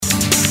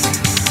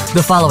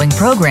The following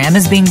program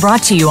is being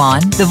brought to you on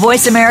the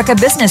Voice America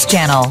Business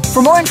Channel.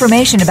 For more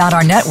information about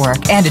our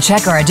network and to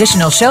check our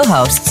additional show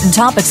hosts and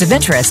topics of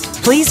interest,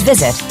 please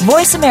visit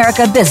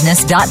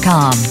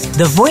voiceamericabusiness.com.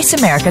 The Voice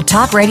America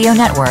Talk Radio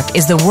Network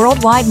is the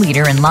worldwide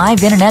leader in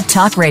live Internet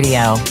talk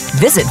radio.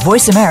 Visit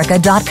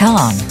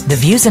voiceamerica.com. The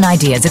views and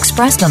ideas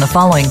expressed on the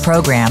following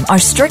program are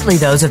strictly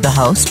those of the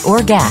host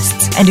or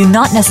guests and do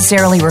not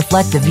necessarily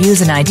reflect the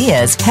views and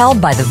ideas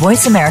held by the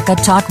Voice America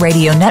Talk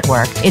Radio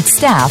Network, its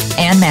staff,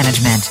 and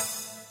management.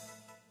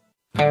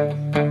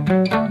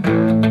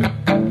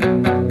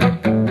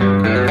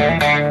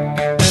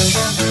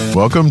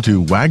 Welcome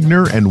to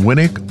Wagner and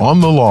Winick on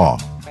the Law.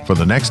 For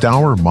the next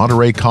hour,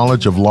 Monterey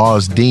College of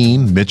Law's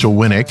Dean Mitchel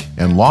Winick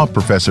and law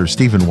professor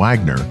Stephen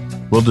Wagner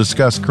will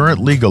discuss current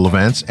legal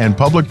events and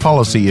public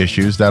policy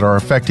issues that are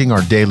affecting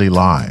our daily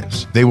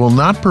lives. They will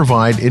not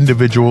provide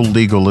individual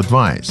legal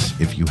advice.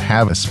 If you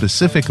have a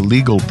specific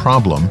legal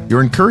problem,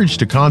 you're encouraged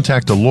to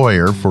contact a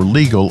lawyer for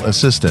legal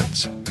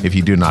assistance. If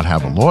you do not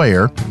have a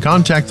lawyer,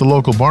 contact the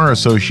local bar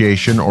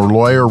association or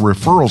lawyer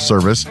referral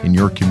service in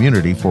your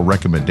community for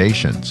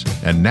recommendations.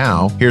 And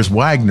now, here's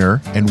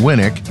Wagner and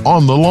Winick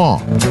on the Law.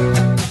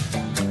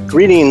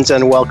 Greetings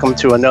and welcome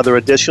to another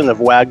edition of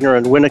Wagner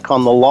and Winick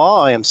on the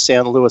Law. I am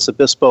San Luis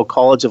Obispo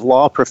College of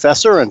Law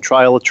professor and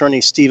trial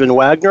attorney Stephen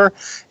Wagner.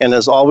 And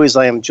as always,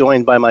 I am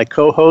joined by my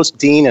co-host,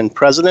 Dean and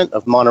President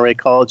of Monterey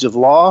College of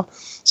Law,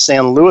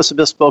 San Luis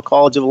Obispo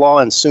College of Law,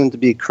 and soon to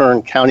be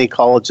Kern County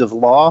College of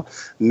Law,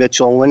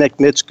 Mitchel Winick.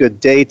 Mitch,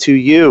 good day to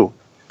you.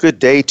 Good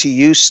day to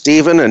you,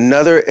 Stephen.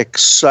 Another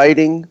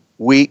exciting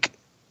week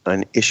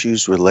on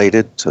issues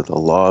related to the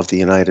law of the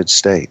United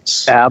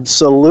States.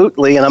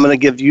 Absolutely. And I'm going to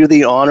give you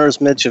the honors,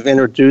 Mitch, of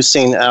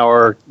introducing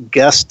our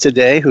guest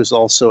today, who's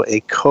also a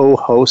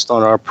co-host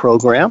on our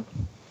program.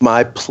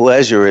 My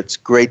pleasure. It's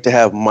great to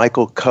have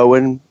Michael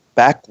Cohen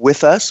back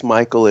with us.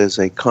 Michael is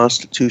a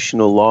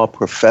constitutional law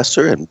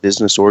professor and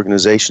business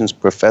organizations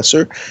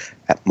professor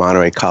at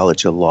Monterey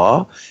College of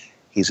Law.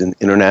 He's an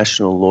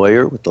international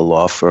lawyer with the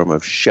law firm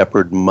of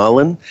Shepard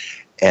Mullen.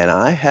 And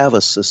I have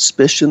a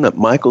suspicion that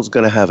Michael's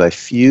going to have a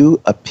few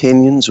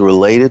opinions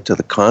related to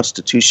the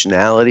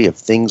constitutionality of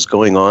things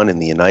going on in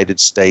the United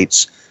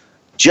States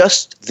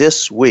just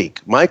this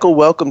week. Michael,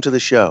 welcome to the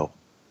show.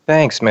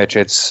 Thanks, Mitch.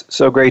 It's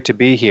so great to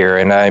be here.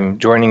 And I'm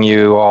joining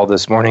you all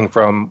this morning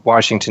from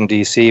Washington,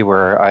 D.C.,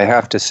 where I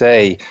have to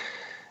say,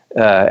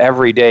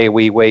 every day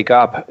we wake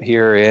up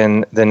here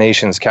in the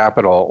nation's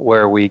capital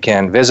where we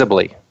can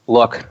visibly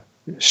look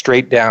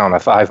straight down a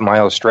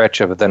 5-mile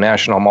stretch of the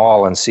National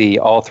Mall and see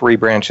all three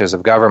branches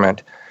of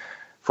government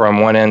from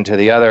one end to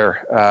the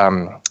other.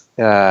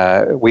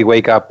 We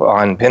wake up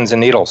on pins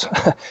and needles,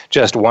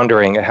 just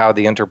wondering how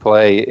the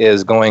interplay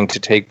is going to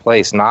take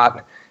place.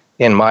 Not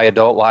in my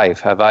adult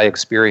life have I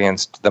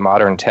experienced the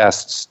modern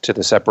tests to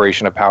the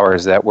separation of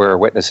powers that we're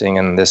witnessing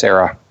in this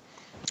era.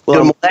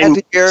 Well, I'm glad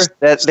to hear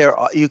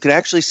that you can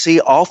actually see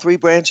all three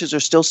branches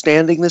are still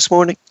standing this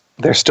morning.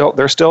 They're still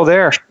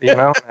there, you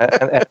know.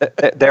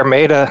 They're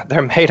made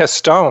of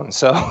stone,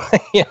 so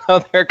you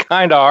know they're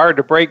kind of hard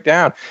to break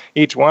down.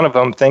 Each one of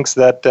them thinks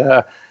that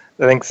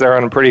they're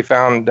on a pretty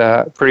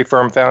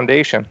firm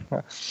foundation.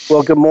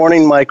 Well, good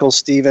morning, Michael.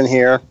 Stephen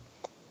here.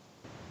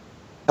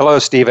 Hello,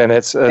 Stephen.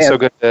 It's so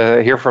good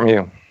to hear from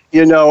you.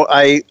 You know,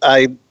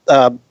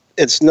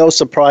 it's no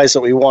surprise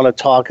that we want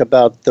to talk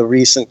about the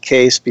recent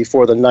case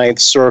before the Ninth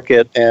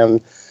Circuit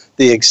and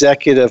the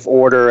executive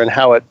order and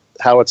how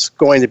it's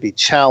going to be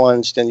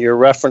challenged, and your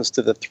reference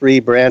to the three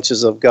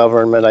branches of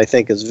government, I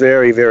think, is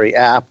very, very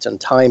apt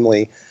and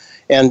timely.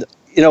 And,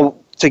 you know,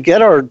 to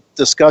get our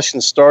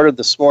discussion started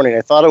this morning,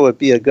 I thought it would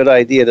be a good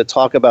idea to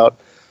talk about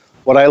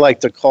what I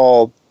like to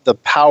call the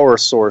power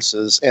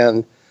sources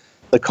and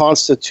the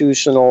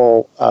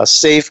constitutional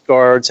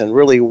safeguards and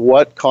really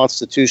what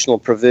constitutional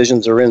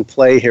provisions are in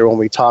play here when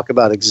we talk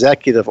about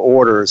executive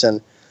orders. And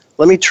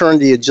let me turn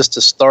to you just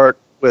to start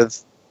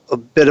with a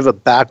bit of a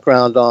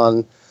background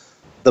on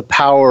the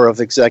power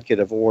of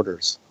executive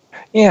orders.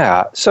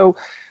 Yeah, so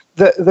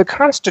the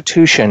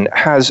Constitution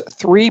has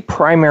three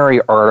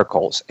primary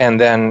articles and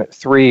then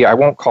three, I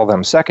won't call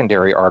them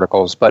secondary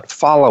articles, but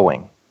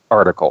following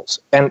articles.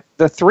 And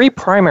the three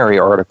primary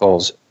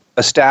articles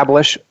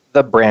establish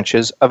the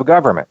branches of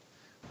government.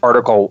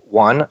 Article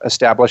 1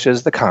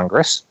 establishes the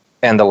Congress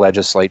and the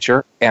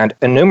legislature and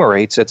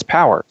enumerates its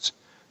powers.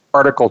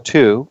 Article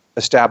 2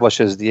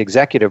 establishes the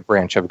executive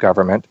branch of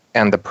government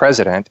and the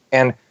president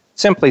and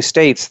simply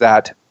states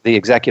that the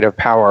executive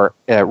power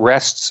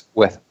rests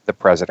with the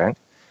president.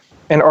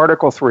 And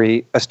Article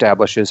 3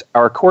 establishes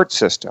our court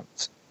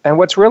systems. And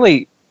what's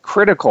really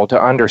critical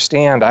to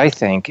understand, I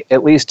think,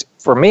 at least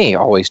for me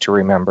always to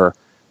remember,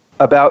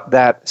 about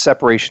that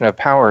separation of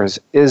powers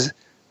is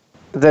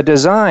the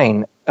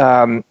design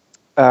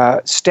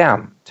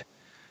stemmed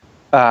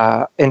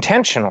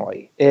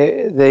intentionally.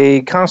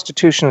 The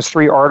Constitution's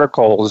three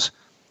articles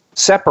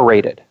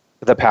separated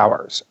the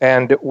powers,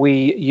 and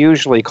we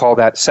usually call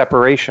that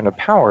separation of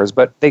powers,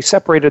 but they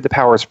separated the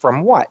powers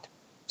from what?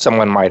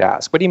 Someone might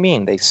ask. What do you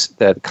mean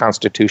the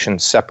Constitution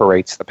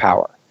separates the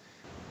power?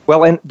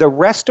 Well, in the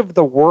rest of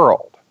the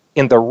world,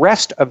 in the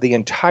rest of the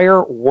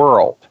entire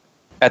world,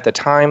 at the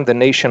time the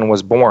nation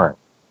was born,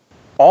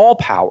 all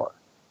power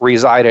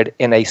resided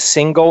in a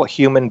single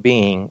human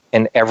being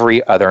in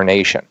every other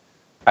nation,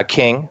 a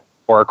king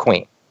or a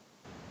queen.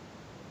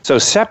 So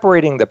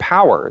separating the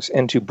powers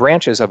into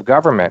branches of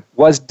government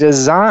was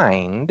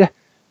designed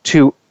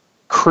to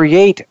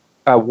create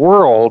a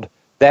world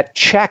that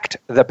checked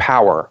the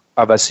power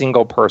of a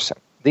single person.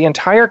 The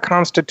entire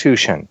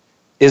Constitution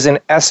is, in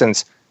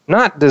essence,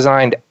 not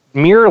designed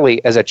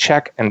merely as a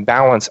check and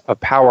balance of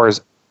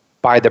powers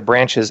by the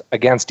branches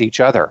against each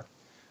other.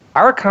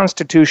 Our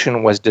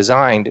Constitution was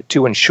designed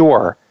to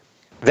ensure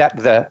that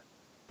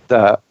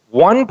the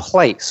one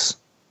place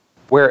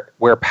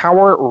where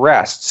power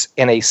rests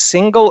in a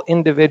single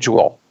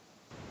individual,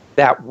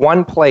 that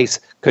one place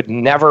could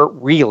never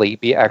really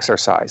be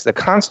exercised. The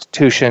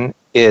Constitution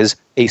is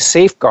a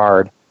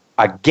safeguard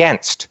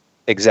against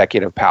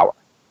executive power.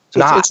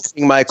 So not it's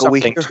interesting, Michael.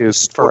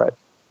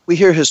 We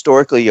hear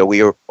historically,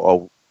 we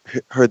all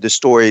heard the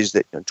stories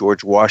that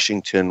George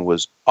Washington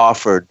was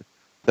offered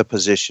the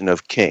position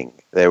of king.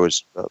 There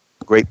was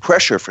great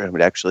pressure for him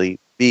to actually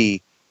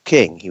be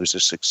king. He was a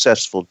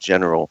successful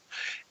general.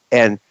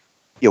 And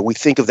we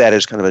think of that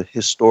as kind of a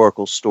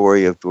historical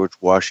story of George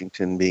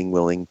Washington being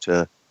willing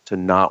to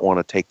not want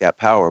to take that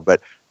power.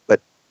 But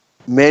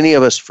many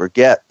of us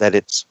forget that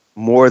it's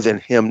more than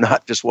him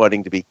not just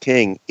wanting to be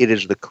king. It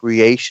is the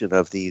creation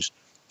of these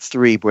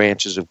three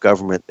branches of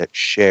government that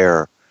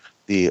share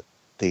the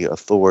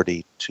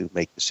authority to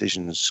make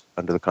decisions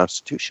under the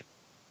Constitution.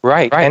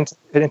 Right. And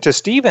to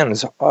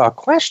Stephen's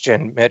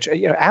question, Mitch,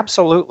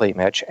 absolutely,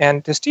 Mitch.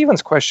 And to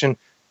Stephen's question,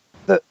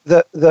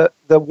 the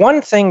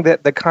one thing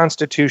that the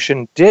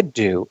Constitution did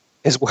do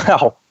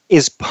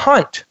is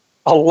punt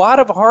a lot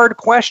of hard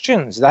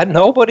questions that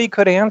nobody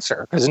could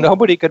answer because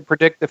nobody could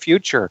predict the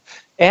future.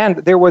 And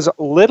there was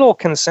little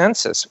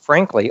consensus,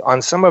 frankly,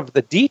 on some of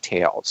the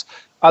details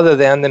other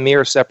than the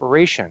mere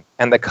separation.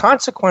 And the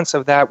consequence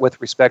of that with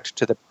respect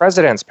to the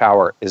president's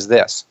power is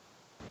this: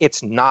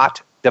 it's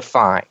not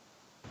defined.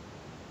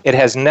 It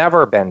has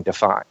never been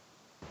defined.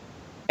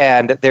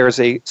 And there's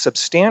a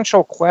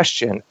substantial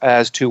question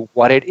as to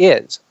what it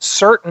is.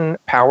 Certain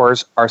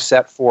powers are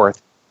set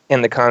forth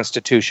in the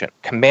Constitution: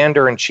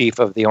 Commander-in-Chief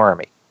of the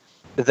Army,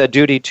 the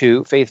duty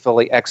to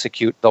faithfully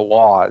execute the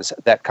laws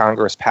that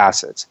Congress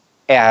passes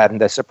and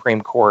the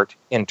Supreme Court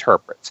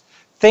interprets.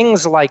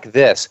 Things like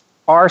this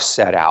are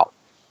set out,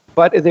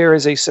 but there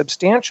is a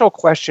substantial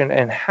question,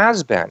 and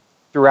has been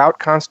throughout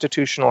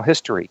constitutional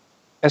history,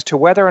 as to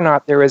whether or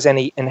not there is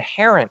any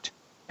inherent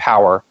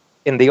power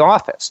in the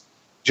office.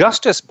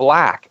 Justice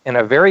Black, in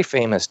a very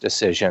famous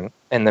decision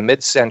in the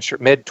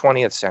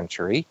mid-20th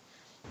century,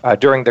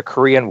 during the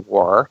Korean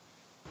War,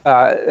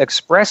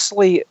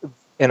 expressly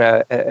in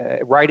a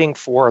writing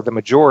for the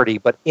majority,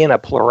 but in a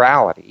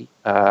plurality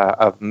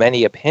of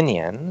many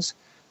opinions,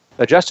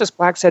 Justice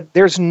Black said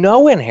there's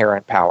no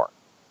inherent power.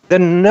 The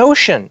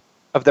notion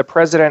of the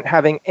president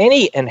having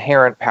any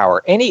inherent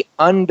power, any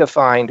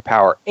undefined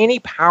power, any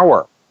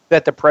power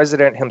that the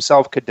president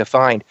himself could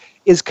define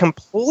is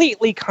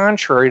completely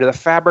contrary to the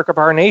fabric of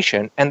our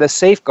nation and the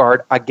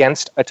safeguard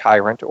against a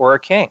tyrant or a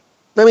king.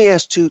 Let me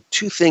ask two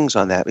things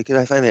on that, because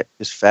I find that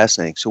just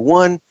fascinating. So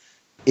one,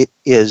 it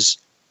is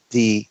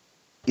the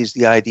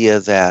idea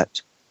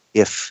that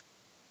if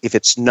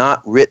it's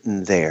not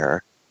written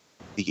there,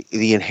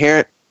 the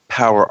inherent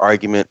power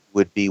argument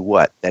would be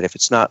what? That if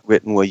it's not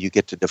written, well, you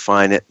get to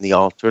define it, and the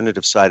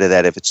alternative side of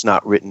that, if it's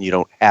not written, you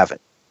don't have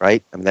it,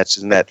 right? I mean, it's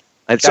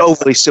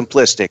overly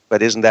simplistic,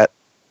 but isn't that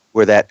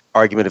where that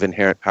argument of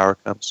inherent power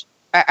comes?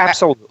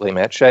 Absolutely,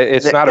 Mitch.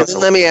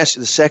 Let me ask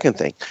you the second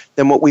thing.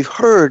 Then what we've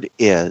heard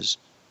is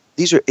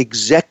these are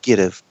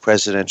executive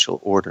presidential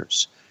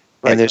orders.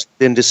 Right. And there's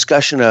been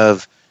discussion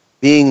of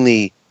being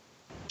the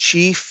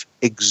chief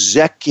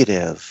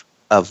executive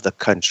of the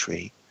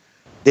country.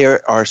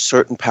 There are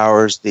certain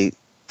powers the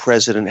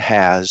president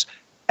has,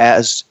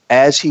 as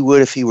he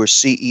would if he were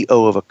CEO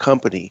of a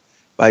company,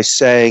 by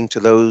saying to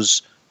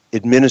those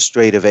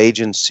administrative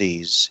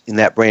agencies in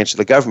that branch of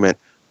the government,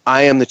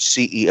 I am the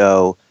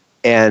CEO,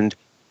 and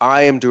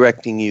I am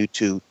directing you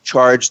to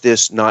charge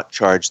this, not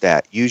charge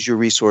that. Use your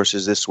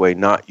resources this way,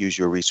 not use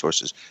your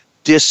resources.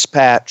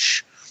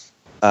 Dispatch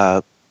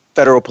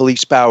federal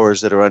police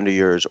powers that are under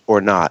yours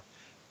or not.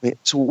 I mean,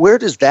 so where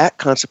does that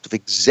concept of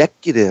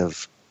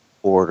executive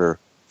order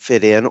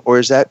fit in, or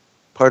is that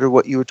part of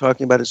what you were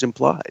talking about is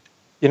implied?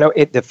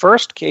 The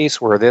first case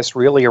where this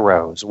really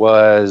arose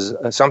was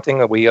something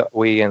that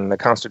we in the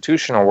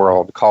constitutional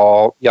world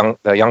call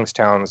the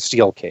Youngstown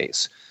Steel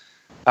case.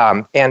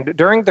 And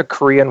during the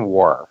Korean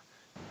War,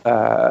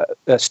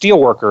 the steel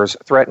workers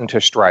threatened to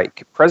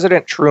strike.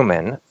 President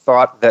Truman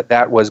thought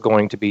that was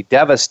going to be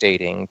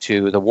devastating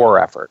to the war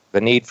effort. The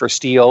need for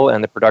steel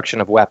and the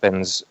production of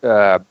weapons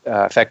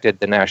affected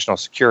the national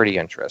security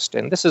interest.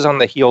 And this is on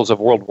the heels of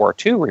World War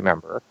II,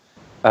 remember.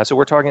 So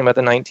we're talking about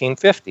the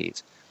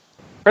 1950s.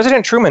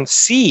 President Truman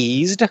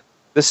seized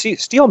the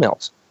steel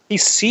mills. He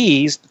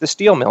seized the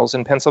steel mills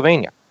in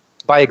Pennsylvania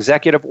by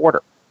executive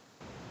order.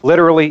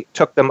 literally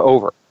took them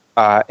over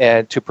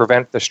and to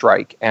prevent the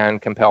strike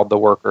and compelled the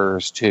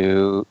workers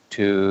to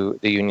the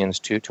unions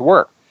to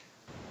work.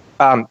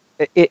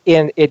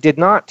 It did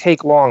not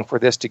take long for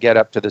this to get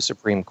up to the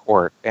Supreme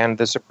Court. And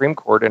the Supreme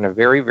Court, in a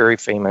very, very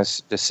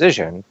famous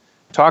decision,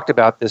 talked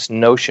about this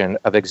notion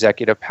of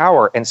executive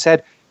power and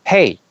said,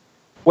 hey,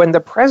 when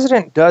the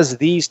president does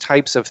these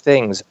types of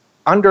things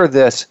under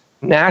this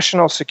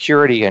national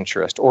security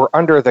interest or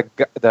under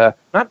the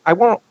not, I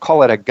won't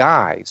call it a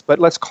guise, but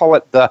let's call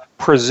it the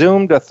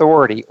presumed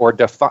authority or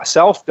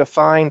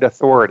self-defined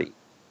authority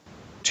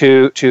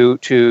to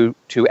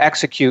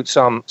execute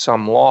some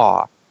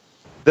law,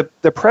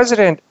 the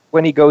president,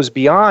 when he goes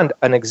beyond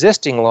an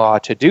existing law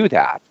to do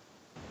that,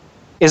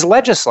 is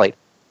legislating.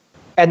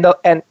 And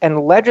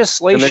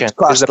legislation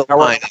is the power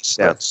line.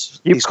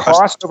 You've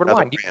crossed over the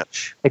line.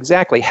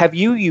 Exactly. Have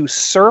you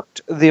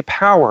usurped the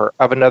power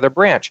of another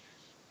branch?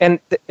 And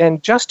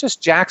Justice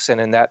Jackson,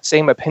 in that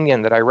same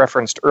opinion that I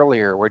referenced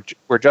earlier,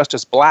 where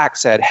Justice Black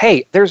said,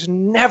 hey, there's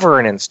never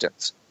an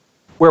instance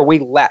where we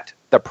let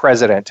the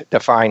president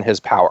define his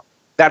power.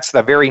 That's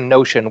the very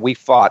notion we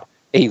fought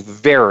a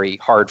very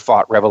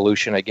hard-fought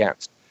revolution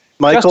against.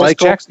 Michael,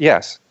 Jackson,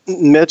 yes.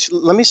 Mitch,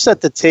 let me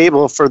set the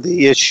table for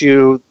the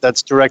issue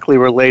that's directly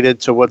related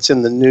to what's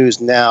in the news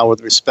now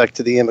with respect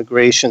to the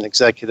immigration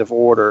executive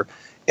order,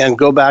 and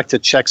go back to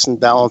checks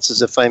and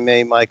balances, if I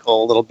may,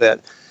 Michael, a little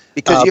bit.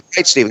 Because you're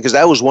right, Stephen, because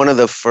that was one of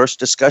the first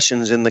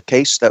discussions in the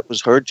case that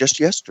was heard just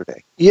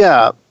yesterday.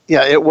 Yeah,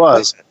 it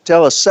was.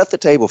 Tell us, set the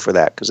table for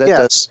that, because that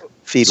does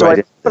feed so right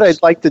in. What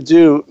I'd like to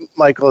do,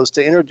 Michael, is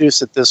to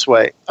introduce it this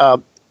way.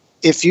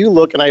 If you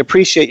look, and I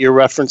appreciate your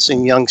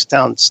referencing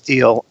Youngstown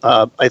Steel,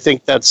 I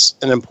think that's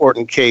an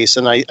important case,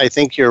 and I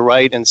think you're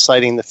right in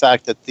citing the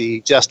fact that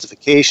the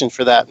justification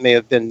for that may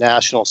have been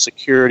national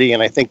security,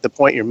 and I think the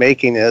point you're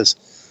making is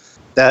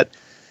that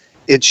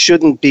it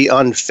shouldn't be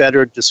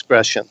unfettered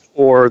discretion,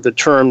 or the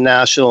term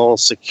national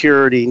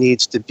security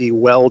needs to be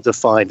well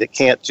defined. It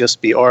can't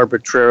just be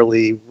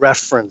arbitrarily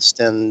referenced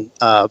in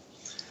a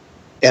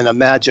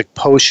magic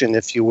potion,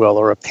 if you will,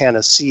 or a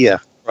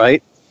panacea,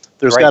 right?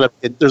 There's got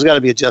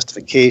to be a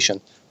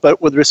justification.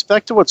 But with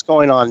respect to what's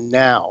going on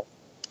now,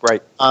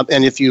 right?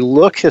 And if you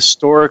look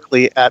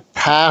historically at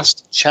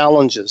past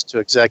challenges to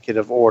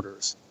executive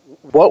orders,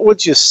 what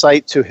would you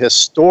cite to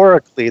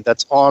historically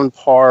that's on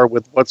par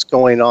with what's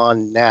going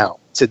on now,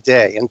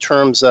 today, in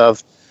terms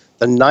of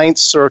the Ninth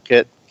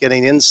Circuit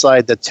getting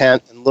inside the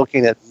tent and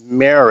looking at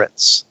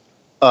merits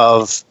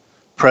of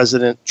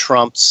President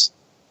Trump's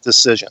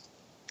decision?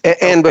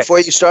 And before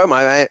you start,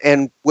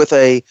 and with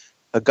a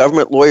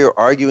government lawyer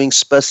arguing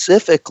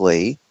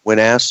specifically when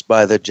asked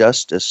by the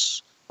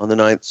justice on the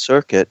Ninth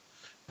Circuit,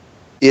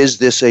 is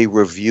this a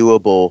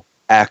reviewable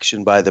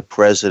action by the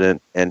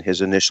president? And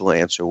his initial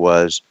answer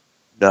was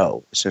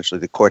no. Essentially,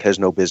 the court has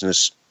no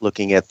business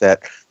looking at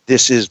that.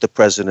 This is the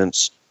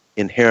president's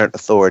inherent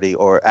authority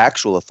or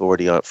actual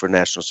authority for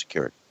national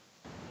security.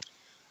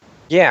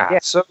 Yeah.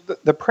 So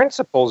the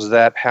principles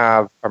that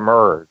have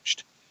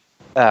emerged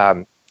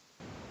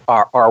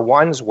are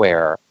ones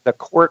where the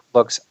court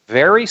looks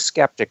very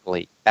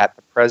skeptically at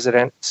the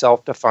president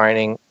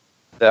self-defining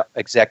the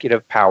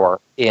executive power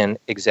in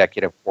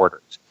executive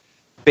orders.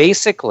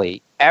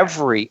 Basically,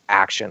 every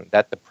action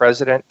that the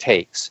president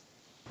takes,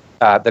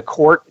 the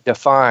court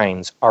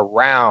defines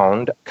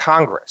around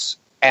Congress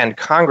and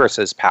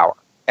Congress's power,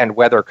 and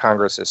whether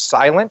Congress is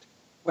silent,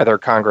 whether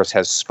Congress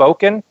has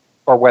spoken,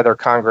 or whether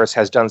Congress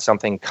has done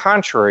something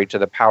contrary to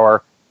the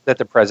power that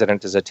the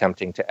president is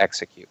attempting to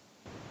execute.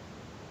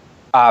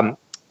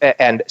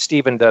 And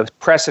Stephen, the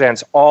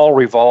precedents all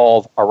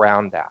revolve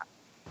around that.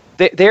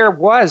 There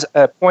was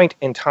a point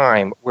in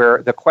time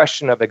where the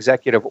question of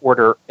executive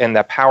order and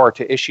the power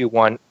to issue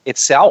one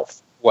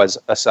itself was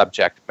a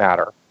subject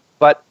matter.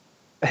 But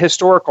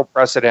historical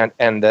precedent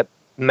and the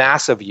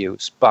massive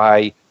use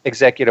by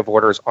executive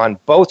orders on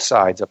both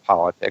sides of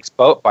politics,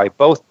 by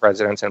both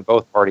presidents and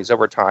both parties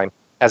over time,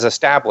 has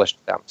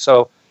established them.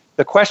 So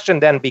the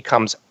question then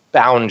becomes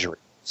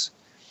boundaries.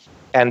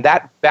 And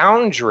that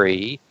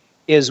boundary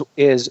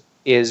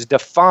is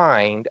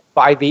defined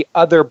by the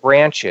other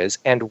branches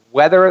and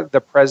whether the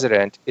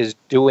president is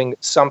doing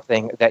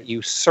something that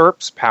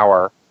usurps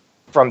power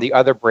from the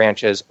other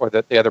branches or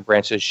that the other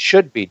branches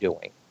should be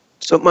doing.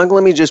 So, Michael,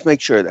 let me just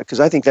make sure that,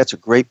 because I think that's a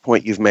great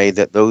point you've made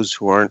that those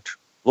who aren't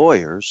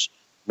lawyers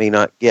may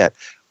not get.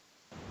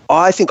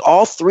 I think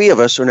all three of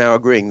us are now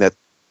agreeing that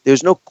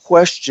there's no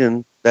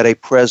question that a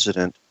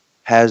president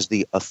has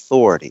the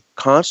authority,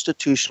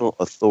 constitutional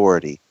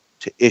authority,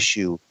 to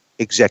issue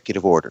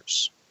executive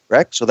orders,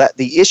 correct? So that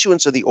the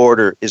issuance of the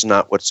order is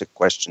not what's at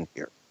question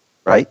here,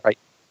 right? Right.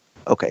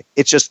 Okay.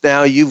 It's just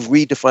now you've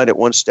redefined it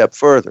one step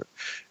further.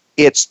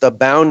 It's the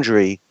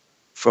boundary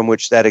from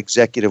which that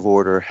executive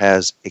order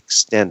has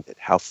extended.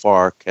 How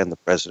far can the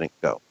president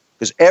go?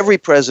 Because every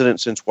president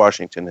since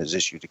Washington has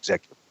issued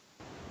executive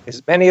orders.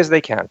 As many as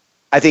they can.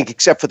 I think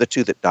except for the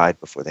two that died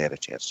before they had a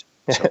chance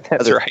to. So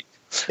That's right.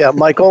 Yeah,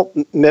 Michael,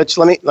 Mitch,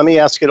 let me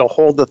ask you to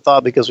hold the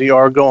thought because we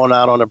are going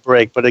out on a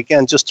break. But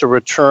again, just to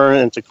return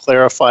and to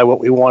clarify what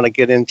we want to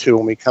get into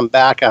when we come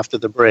back after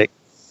the break.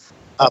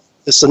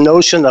 It's the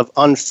notion of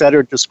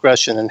unfettered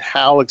discretion and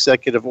how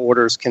executive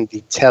orders can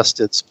be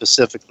tested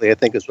specifically, I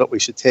think is what we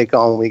should take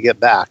on when we get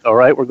back. All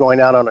right, we're going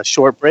out on a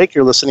short break.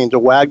 You're listening to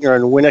Wagner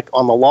and Winick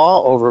on the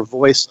Law over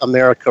Voice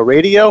America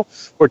Radio.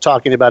 We're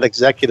talking about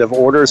executive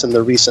orders in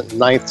the recent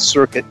Ninth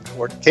Circuit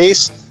Court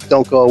case.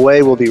 Don't go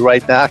away. We'll be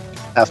right back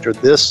after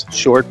this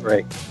short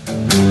break.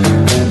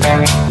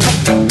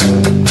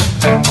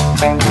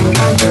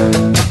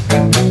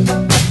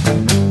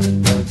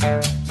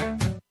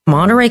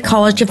 Monterey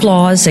College of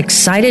Law is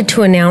excited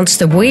to announce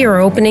that we are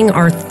opening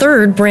our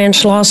third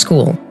branch law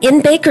school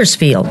in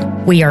Bakersfield.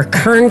 We are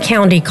Kern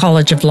County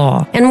College of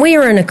Law, and we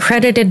are an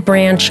accredited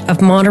branch of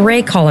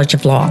Monterey College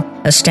of Law,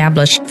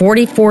 established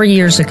 44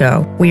 years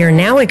ago. We are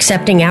now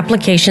accepting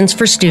applications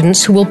for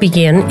students who will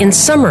begin in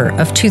summer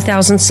of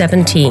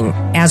 2017.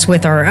 As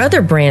with our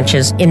other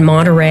branches in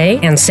Monterey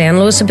and San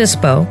Luis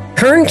Obispo,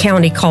 Kern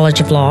County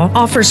College of Law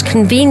offers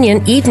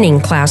convenient evening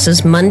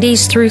classes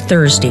Mondays through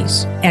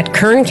Thursdays. At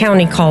Kern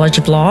County College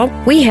of Law,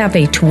 we have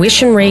a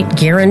tuition rate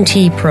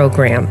guarantee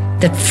program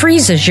that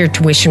freezes your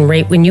tuition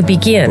rate when you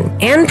begin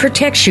and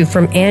protects you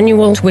from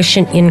annual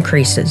tuition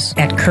increases.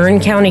 At Kern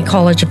County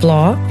College of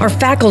Law, our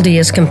faculty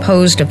is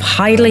composed of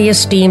highly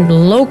esteemed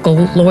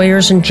local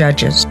lawyers and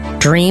judges.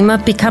 Dream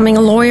of becoming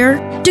a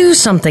lawyer? Do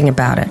something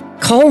about it.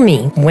 Call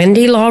me,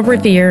 Wendy Law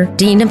Revere,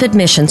 Dean of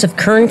Admissions of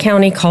Kern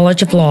County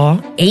College of Law,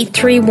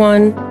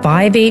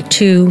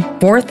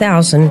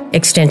 831-582-4000,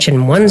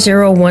 extension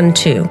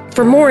 1012,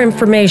 for more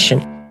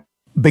information.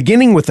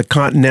 Beginning with the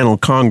Continental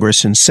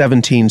Congress in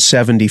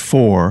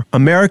 1774,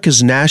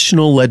 America's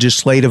national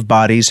legislative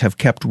bodies have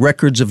kept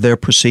records of their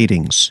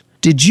proceedings.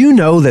 Did you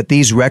know that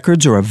these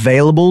records are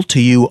available to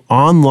you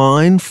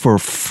online for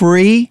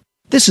free?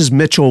 This is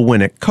Mitchel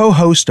Winick,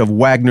 co-host of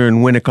Wagner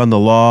and Winick on the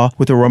Law,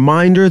 with a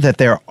reminder that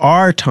there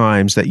are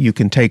times that you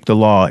can take the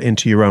law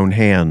into your own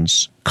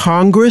hands.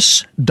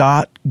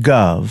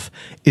 Congress.gov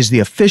is the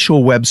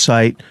official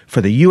website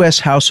for the U.S.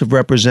 House of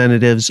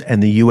Representatives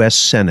and the U.S.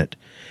 Senate.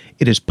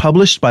 It is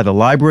published by the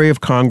Library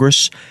of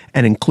Congress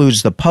and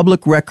includes the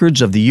public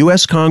records of the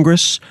U.S.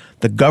 Congress,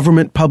 the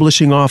Government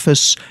Publishing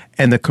Office,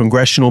 and the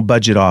Congressional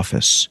Budget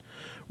Office.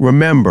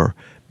 Remember,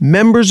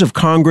 members of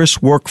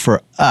Congress work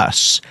for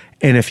us,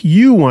 and if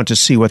you want to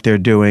see what they're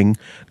doing,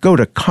 go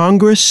to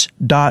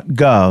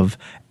congress.gov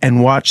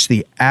and watch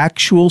the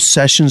actual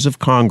sessions of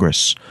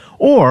Congress,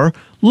 or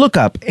look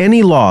up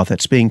any law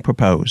that's being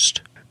proposed.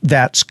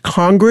 That's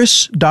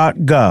congress.gov,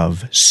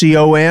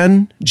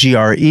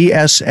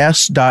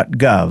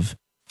 congress.gov.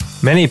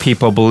 Many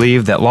people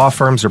believe that law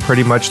firms are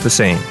pretty much the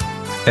same.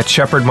 At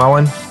Sheppard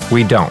Mullin,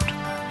 we don't.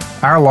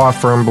 Our law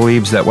firm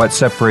believes that what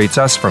separates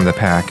us from the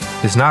pack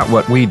is not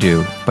what we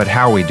do, but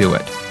how we do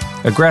it.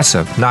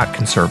 Aggressive, not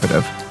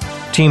conservative.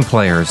 Team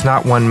players,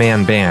 not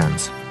one-man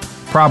bands.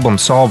 Problem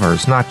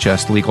solvers, not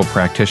just legal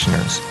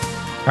practitioners.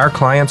 Our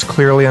clients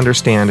clearly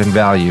understand and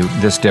value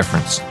this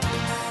difference.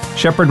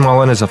 Sheppard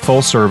Mullin is a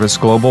full-service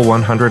Global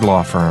 100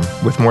 law firm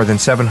with more than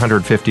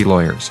 750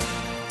 lawyers.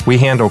 We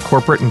handle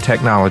corporate and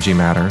technology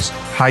matters,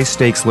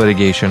 high-stakes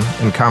litigation,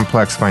 and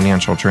complex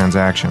financial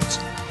transactions.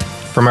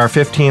 From our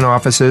 15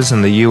 offices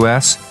in the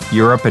U.S.,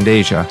 Europe, and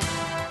Asia,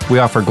 we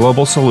offer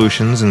global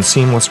solutions and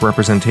seamless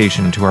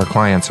representation to our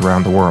clients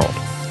around the world.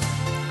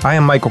 I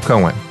am Michael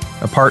Cohen,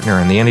 a partner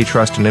in the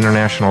Antitrust and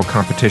International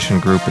Competition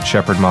Group at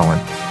Sheppard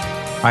Mullin.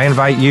 I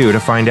invite you to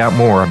find out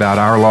more about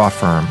our law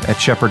firm at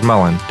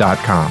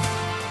sheppardmullin.com.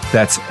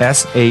 That's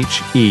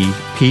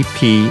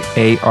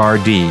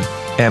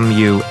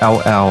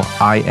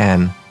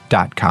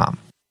SheppardMullin.com.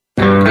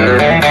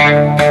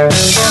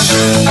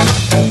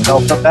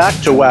 Welcome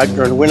back to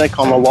Wagner and Winick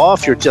on the Law.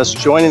 If you're just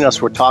joining us,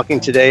 we're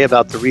talking today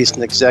about the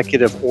recent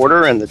executive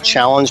order and the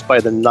challenge by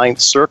the Ninth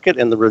Circuit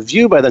and the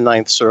review by the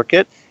Ninth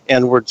Circuit.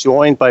 And we're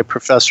joined by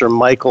Professor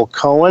Michael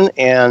Cohen.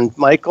 And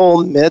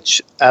Michael,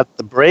 Mitch, at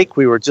the break,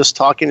 we were just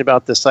talking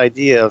about this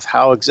idea of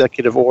how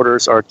executive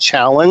orders are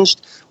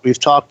challenged. We've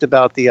talked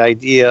about the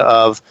idea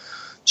of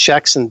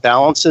checks and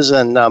balances.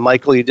 And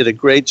Michael, you did a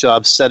great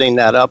job setting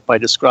that up by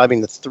describing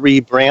the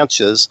three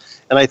branches.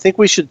 And I think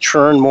we should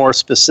turn more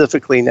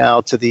specifically now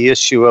to the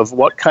issue of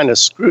what kind of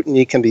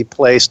scrutiny can be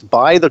placed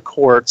by the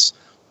courts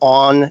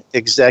on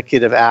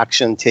executive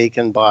action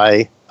taken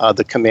by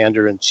the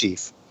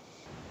commander-in-chief.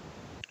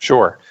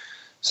 Sure.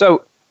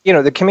 So,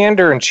 the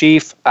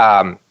commander-in-chief,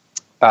 the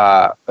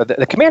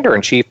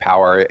commander-in-chief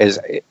power is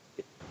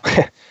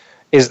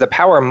the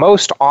power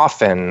most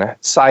often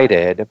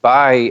cited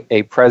by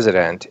a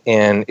president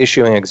in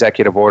issuing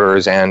executive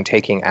orders and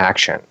taking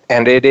action.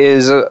 And it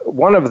is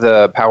one of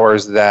the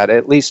powers that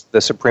at least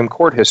the Supreme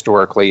Court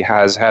historically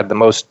has had the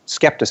most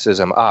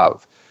skepticism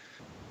of.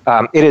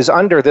 It is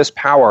under this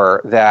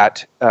power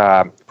that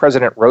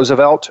President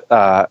Roosevelt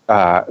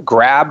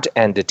grabbed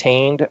and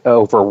detained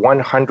over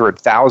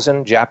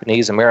 100,000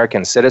 Japanese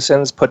American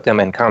citizens, put them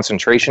in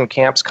concentration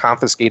camps,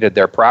 confiscated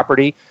their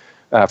property,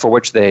 for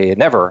which they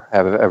never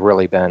have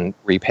really been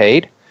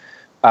repaid.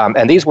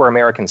 And these were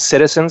American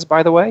citizens,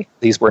 by the way.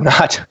 These were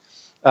not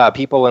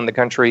people in the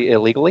country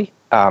illegally.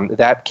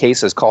 That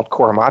case is called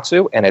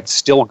Korematsu, and it's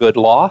still good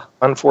law,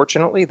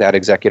 unfortunately. That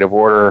executive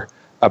order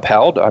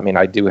upheld. I mean,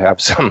 I do have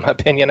some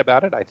opinion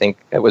about it. I think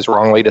it was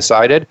wrongly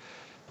decided.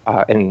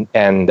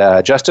 And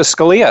Justice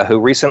Scalia, who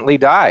recently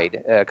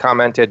died,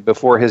 commented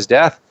before his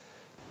death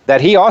that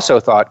he also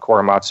thought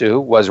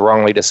Korematsu was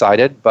wrongly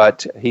decided,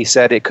 but he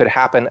said it could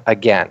happen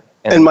again.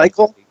 And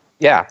Michael?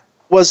 Yeah.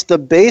 Was the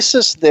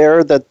basis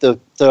there that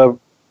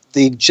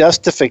the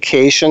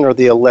justification or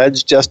the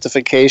alleged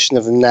justification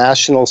of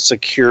national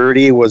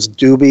security was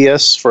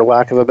dubious, for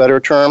lack of a better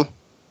term?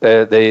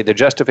 The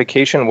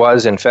justification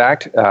was, in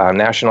fact,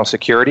 national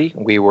security.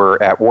 We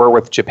were at war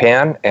with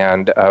Japan,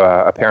 and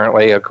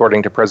apparently,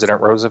 according to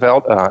President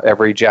Roosevelt,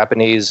 every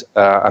Japanese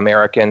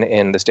American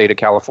in the state of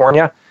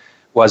California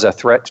was a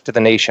threat to the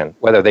nation,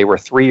 whether they were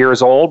 3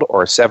 years old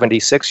or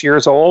 76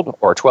 years old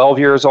or 12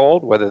 years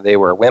old, whether they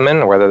were women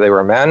or whether they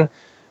were men.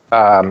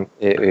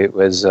 It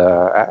was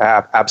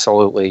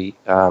absolutely,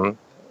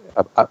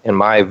 in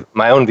my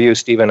own view,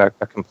 Stephen, a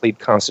complete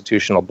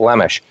constitutional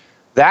blemish.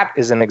 That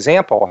is an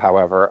example,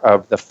 however,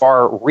 of the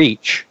far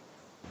reach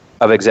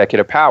of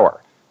executive power.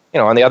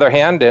 On the other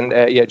hand, and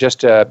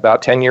just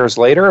about 10 years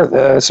later,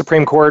 the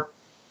Supreme Court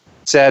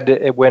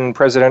said when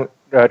President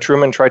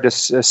Truman tried to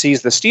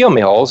seize the steel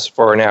mills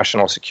for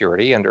national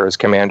security under his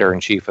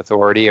commander-in-chief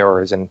authority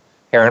or his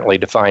inherently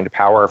defined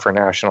power for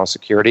national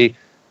security,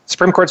 the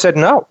Supreme Court said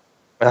no.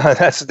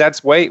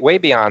 That's way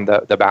beyond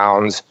the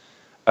bounds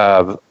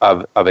of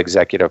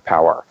executive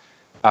power.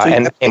 So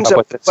that brings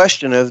up the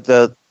question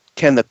of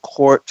can the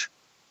court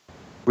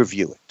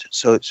review it?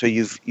 So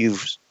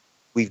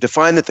we've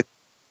defined that the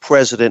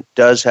president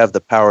does have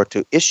the power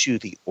to issue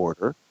the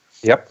order.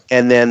 Yep.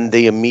 And then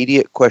the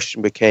immediate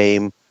question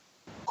became,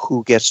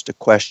 who gets to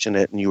question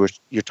it? And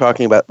you're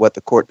talking about what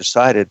the court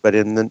decided, but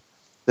in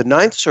the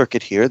Ninth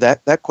Circuit here,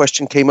 that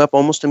question came up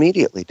almost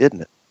immediately,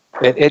 didn't it?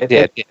 It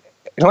did.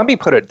 Let me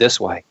put it this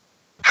way.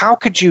 How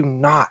could you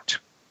not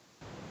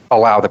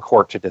allow the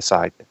court to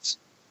decide this?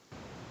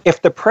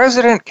 If the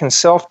president can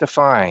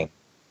self-define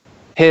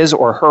his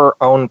or her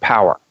own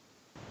power,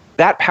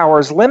 that power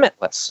is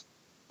limitless.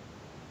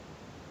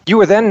 You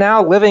are then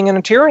now living in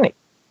a tyranny.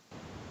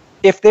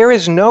 If there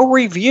is no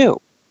review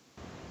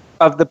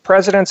of the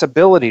president's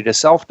ability to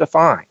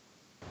self-define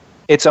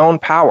its own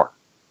power,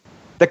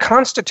 the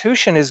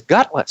Constitution is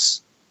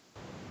gutless.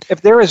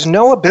 If there is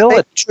no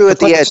ability... True at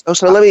the end.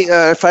 So let me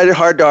find it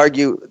hard to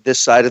argue this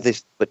side of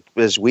this, but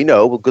as we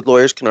know, good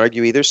lawyers can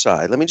argue either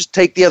side. Let me just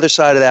take the other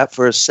side of that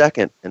for a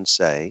second and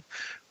say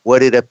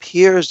what it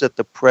appears that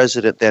the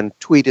president then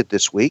tweeted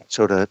this week,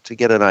 so to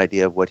get an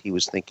idea of what he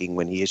was thinking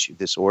when he issued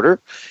this order,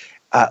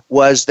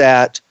 was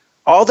that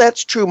all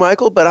that's true,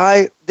 Michael,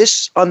 but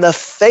this on the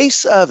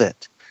face of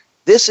it,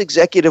 this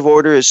executive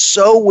order is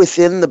so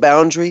within the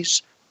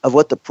boundaries of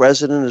what the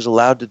president is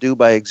allowed to do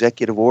by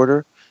executive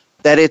order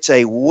that it's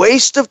a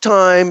waste of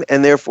time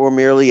and therefore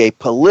merely a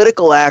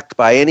political act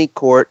by any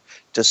court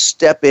to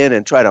step in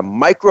and try to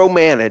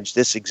micromanage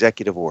this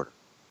executive order.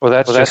 Well,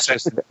 that's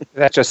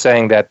just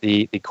saying that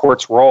the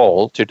court's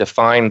role to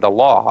define the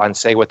law and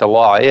say what the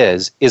law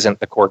isn't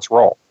the court's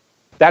role.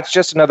 That's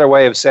just another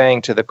way of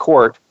saying to the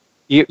court,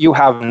 you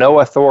have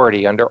no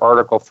authority under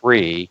Article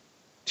 3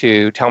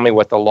 to tell me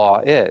what the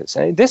law is.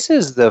 And this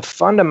is the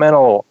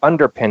fundamental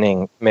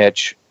underpinning,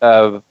 Mitch,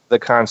 of the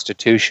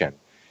Constitution.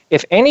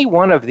 If any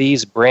one of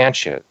these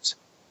branches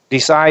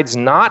decides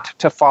not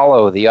to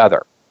follow the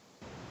other,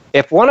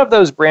 if one of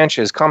those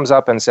branches comes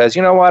up and says,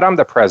 you know what, I'm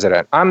the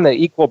president, I'm the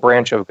equal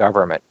branch of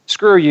government,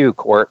 screw you,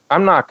 court,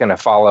 I'm not going to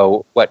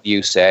follow what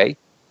you say.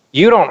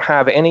 You don't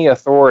have any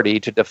authority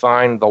to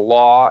define the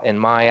law in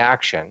my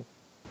action.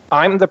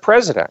 I'm the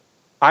president.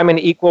 I'm an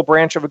equal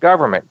branch of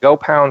government. Go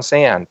pound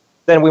sand.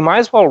 Then we might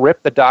as well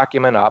rip the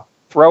document up,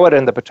 throw it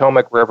in the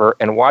Potomac River,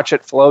 and watch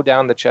it flow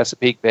down the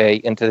Chesapeake Bay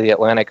into the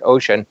Atlantic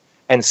Ocean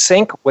and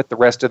sink with the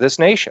rest of this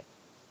nation.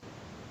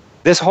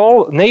 This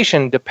whole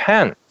nation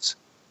depends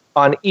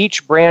on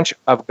each branch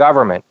of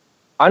government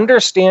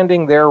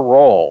understanding their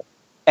role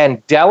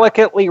and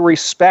delicately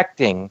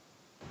respecting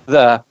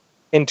the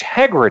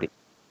integrity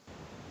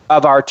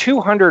of our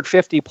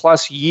 250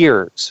 plus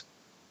years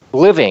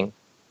living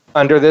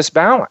under this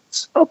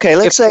balance. Okay,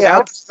 let's say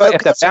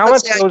if the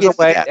balance goes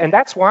away, and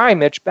that's why,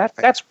 Mitch,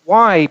 that's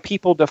why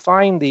people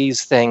define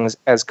these things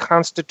as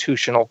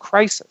constitutional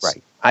crisis.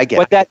 Right, I get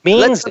what that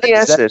means. Let me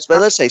ask this,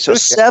 but let's say, so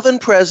 7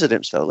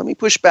 presidents, though, let me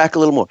push back a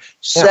little more.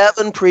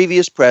 7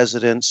 previous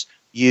presidents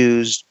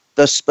used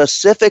the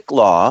specific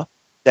law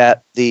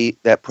that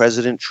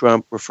President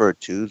Trump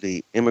referred to,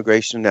 the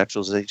Immigration and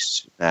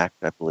Naturalization Act,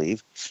 I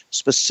believe,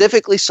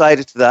 specifically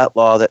cited to that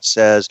law that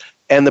says,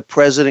 and the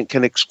president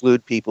can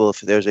exclude people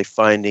if there's a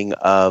finding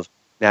of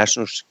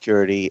national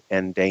security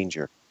and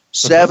danger.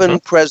 7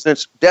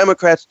 presidents,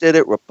 Democrats did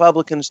it,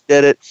 Republicans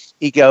did it.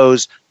 He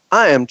goes,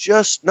 I am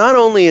just, not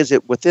only is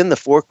it within the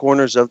 4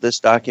 corners of this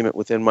document,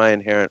 within my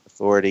inherent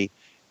authority,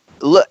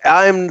 look,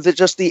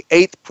 just the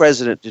 8th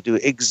president to do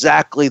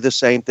exactly the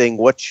same thing.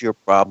 What's your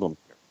problem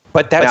here?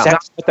 But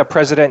that's what the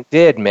president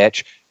did,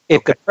 Mitch.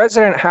 If the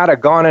president had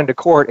gone into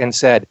court and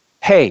said,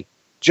 hey,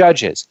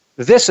 judges,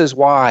 this is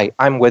why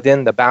I'm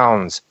within the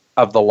bounds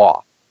of the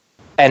law,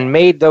 and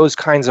made those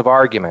kinds of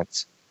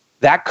arguments,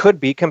 that could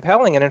be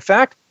compelling. And in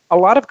fact, a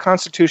lot of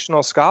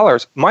constitutional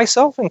scholars,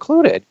 myself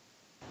included,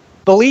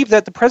 believe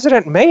that the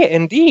president may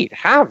indeed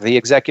have the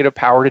executive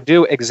power to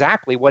do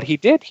exactly what he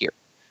did here.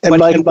 And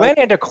but he went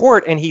into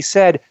court and he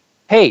said,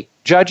 hey,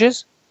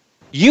 judges,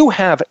 you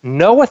have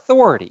no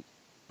authority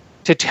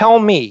to tell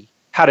me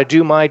how to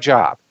do my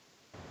job.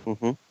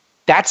 Mm-hmm.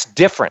 That's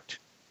different.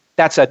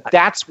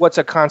 That's what's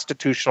a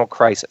constitutional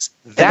crisis.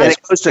 That's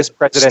it goes to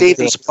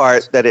Stephen's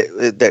part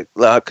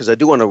because I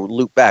do want to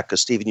loop back,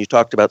 because Stephen, you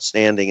talked about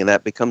standing, and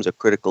that becomes a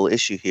critical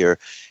issue here.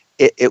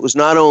 It was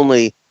not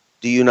only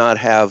do you not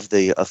have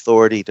the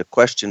authority to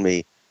question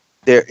me,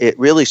 it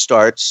really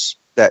starts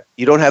that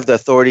you don't have the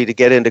authority to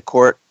get into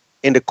court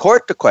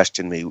to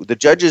question me. The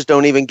judges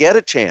don't even get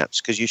a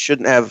chance because you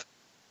shouldn't have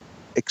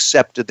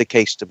accepted the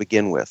case to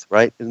begin with,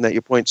 right? Isn't that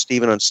your point,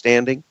 Stephen, on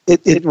standing?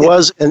 It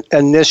was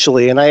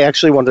initially, and I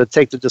actually wanted to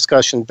take the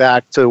discussion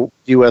back to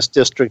U.S.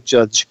 District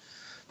Judge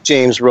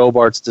James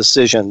Robart's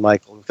decision,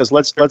 Michael, because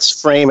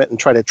let's frame it and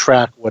try to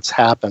track what's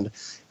happened,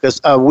 because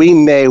we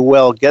may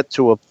well get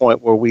to a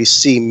point where we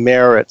see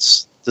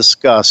merits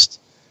discussed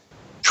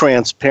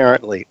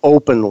transparently,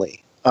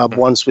 openly,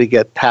 once we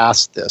get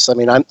past this. I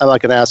mean, I'm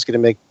not going to ask you to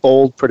make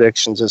bold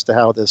predictions as to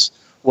how this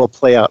will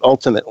play out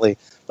ultimately,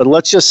 but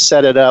let's just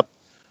set it up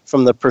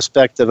from the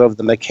perspective of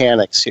the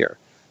mechanics here.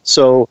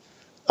 So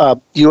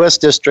U.S.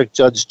 District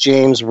Judge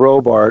James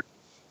Robart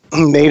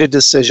made a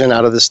decision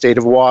out of the state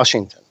of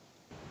Washington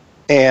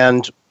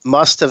and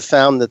must have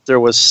found that there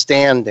was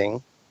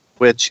standing,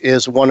 which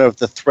is one of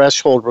the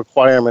threshold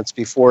requirements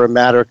before a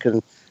matter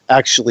can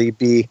actually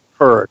be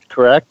heard,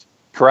 correct?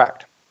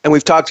 Correct. And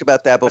we've talked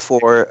about that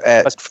before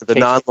for the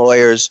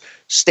non-lawyers.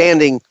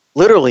 Standing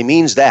literally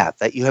means that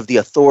you have the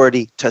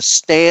authority to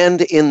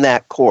stand in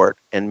that court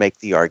and make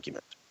the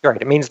argument. Right.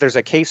 It means there's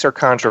a case or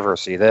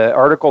controversy. The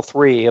Article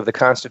 3 of the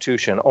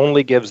Constitution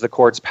only gives the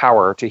courts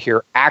power to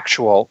hear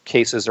actual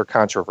cases or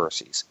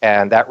controversies.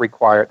 And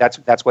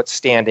that's what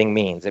standing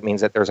means. It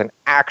means that there's an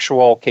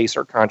actual case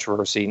or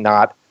controversy,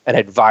 not an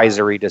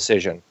advisory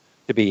decision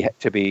to be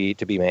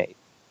made.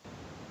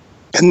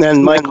 And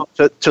then, Michael,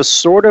 to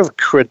sort of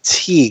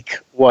critique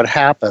what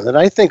happened, and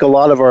I think a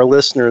lot of our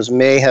listeners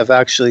may have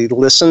actually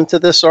listened to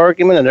this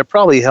argument, and it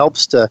probably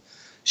helps to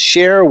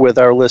share with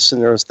our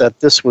listeners that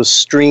this was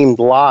streamed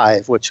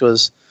live, which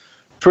was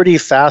pretty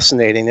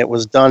fascinating. It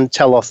was done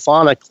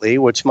telephonically,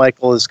 which,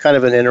 Michael, is kind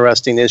of an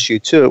interesting issue,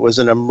 too. It was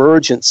an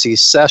emergency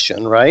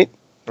session, right?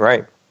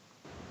 Right.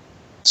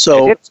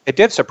 So it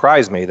did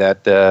surprise me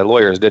that the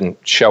lawyers didn't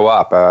show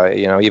up,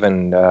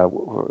 even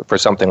for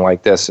something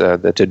like this, to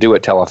do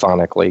it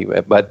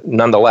telephonically. But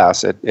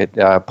nonetheless,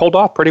 it pulled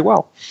off pretty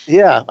well.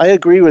 Yeah, I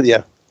agree with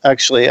you.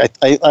 Actually,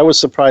 I was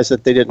surprised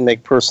that they didn't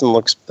make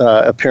personal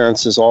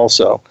appearances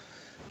also.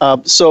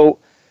 So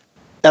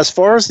as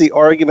far as the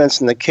arguments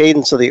and the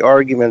cadence of the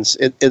arguments,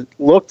 it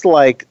looked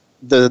like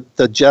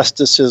the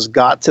justices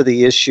got to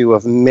the issue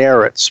of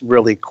merits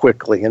really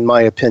quickly, in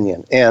my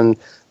opinion. And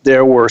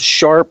there were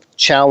sharp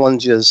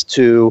challenges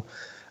to,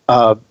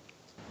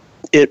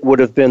 it would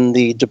have been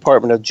the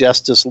Department of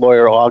Justice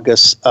lawyer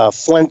August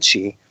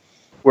Flenchy,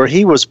 where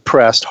he was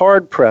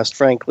hard-pressed,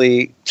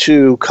 frankly,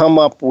 to come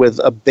up with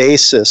a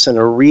basis and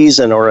a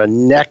reason or a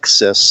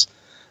nexus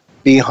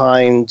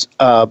behind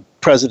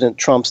President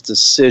Trump's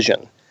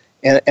decision.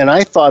 And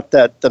I thought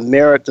that the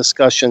merit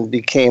discussion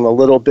became a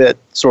little bit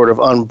sort of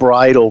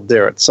unbridled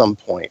there at some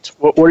point.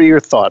 What are your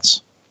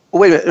thoughts?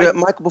 Wait a minute,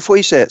 Michael, before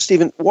you say it,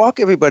 Stephen, walk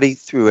everybody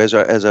through as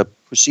a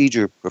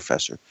procedure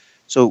professor.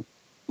 So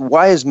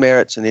why is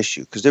merits an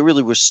issue? Because there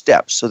really were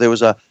steps. So there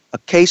was a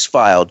case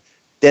filed.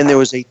 Then there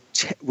was a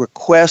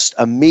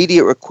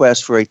immediate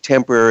request for a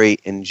temporary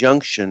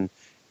injunction,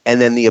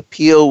 and then the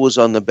appeal was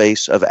on the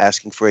base of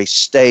asking for a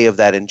stay of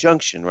that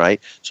injunction,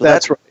 right? So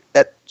that's right.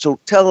 So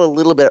tell a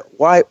little bit,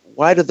 why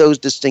do those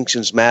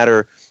distinctions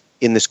matter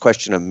in this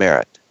question of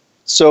merit?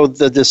 So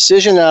the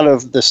decision out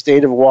of the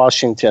state of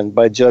Washington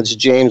by Judge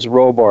James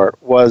Robart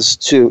was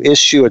to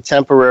issue a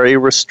temporary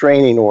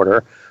restraining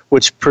order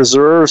which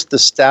preserves the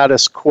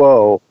status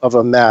quo of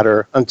a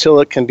matter until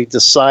it can be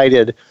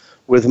decided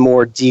with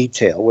more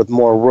detail, with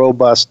more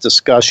robust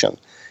discussion.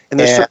 And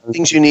there's certain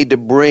things you need to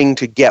bring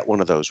to get one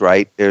of those,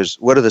 right?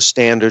 What are the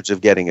standards of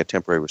getting a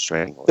temporary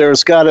restraining order?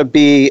 There's got to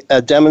be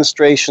a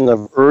demonstration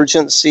of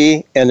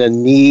urgency and a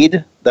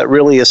need that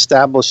really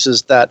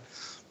establishes that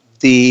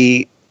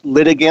the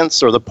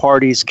litigants or the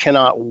parties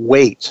cannot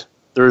wait.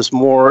 There's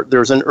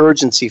an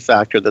urgency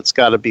factor that's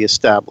got to be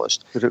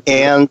established.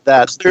 And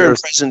that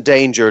there's present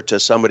danger to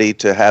somebody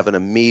to have an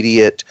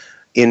immediate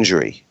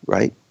injury,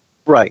 right?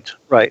 Right.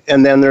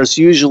 And then there's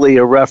usually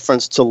a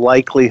reference to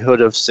likelihood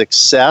of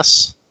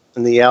success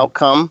in the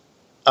outcome,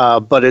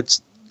 but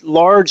it's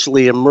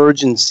largely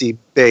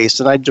emergency-based,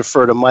 and I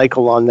defer to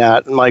Michael on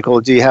that. And Michael,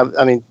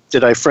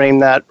 Did I frame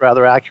that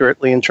rather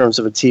accurately in terms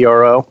of a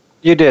TRO?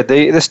 You did.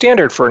 The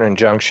standard for an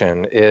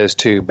injunction is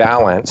to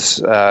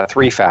balance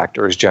three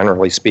factors,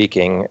 generally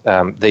speaking.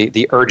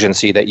 The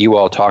urgency that you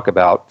all talk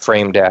about,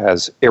 framed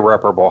as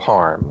irreparable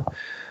harm.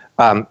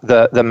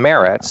 The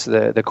merits,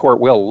 the court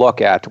will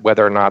look at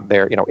whether or not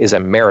there is a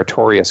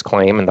meritorious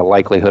claim and the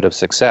likelihood of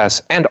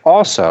success, and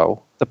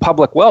also the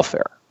public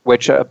welfare,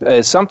 which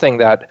is something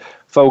that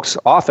folks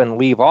often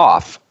leave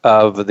off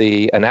of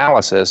the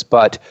analysis,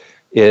 but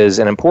is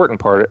an important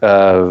part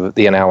of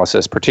the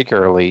analysis,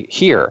 particularly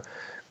here.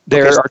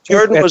 The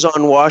burden was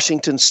on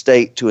Washington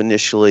State to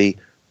initially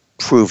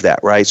prove that,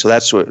 right? So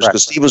that's what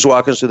Steve was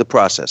walking us through the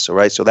process,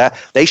 right? So that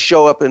they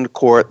show up in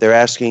court, they're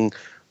asking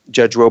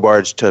Judge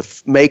Robards to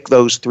make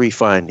those three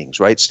findings,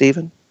 right,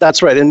 Stephen?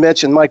 That's right. And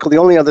Mitch and Michael, the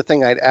only other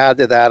thing I'd add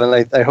to that,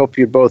 and I hope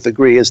you both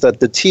agree, is that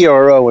the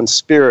TRO in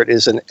spirit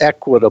is an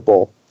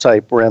equitable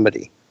type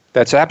remedy.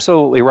 That's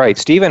absolutely right.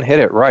 Stephen hit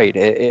it right.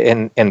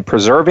 In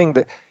preserving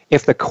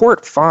if the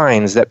court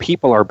finds that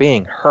people are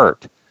being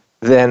hurt,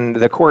 then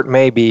the court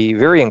may be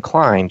very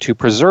inclined to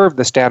preserve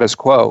the status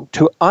quo,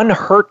 to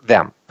unhurt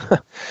them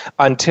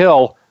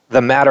until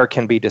the matter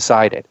can be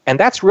decided. And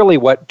that's really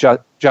what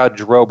Judge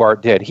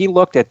Robart did. He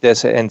looked at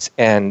this,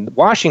 and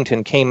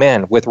Washington came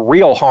in with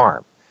real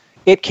harm.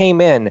 It came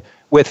in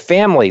with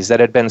families that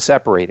had been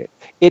separated.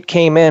 It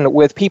came in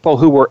with people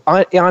who were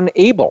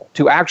unable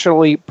to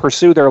actually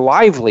pursue their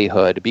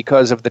livelihood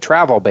because of the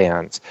travel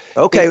bans.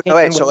 Okay,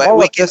 so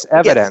all of this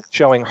evidence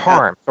showing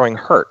harm, showing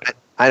hurt.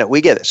 I know,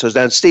 we get it. So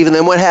then, Stephen,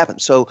 then what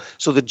happens? So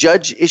the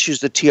judge issues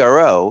the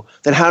TRO.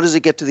 Then how does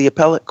it get to the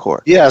appellate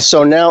court? Yeah.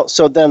 So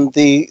then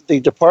the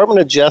Department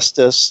of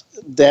Justice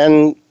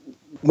then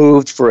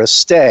moved for a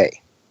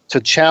stay to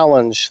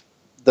challenge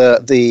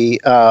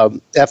the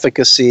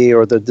efficacy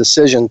or the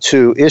decision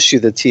to issue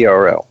the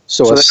TRO.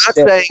 So they're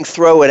not saying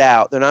throw it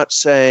out. They're not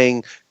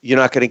saying you're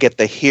not going to get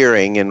the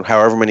hearing in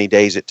however many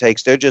days it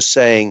takes. They're just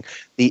saying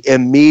the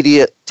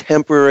immediate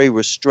temporary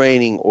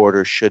restraining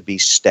order should be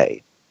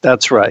stayed.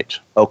 That's right.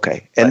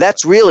 Okay. And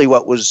that's really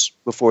what was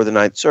before the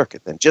Ninth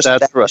Circuit then. Just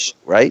that's that issue,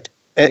 right?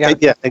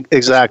 Yeah,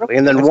 exactly.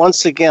 And then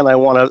once again, I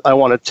want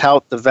to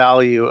tout the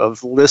value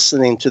of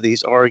listening to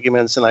these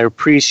arguments, and I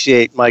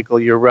appreciate, Michael,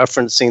 you're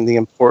referencing the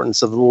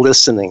importance of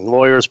listening.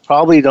 Lawyers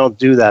probably don't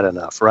do that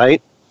enough,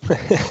 right?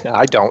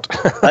 I don't.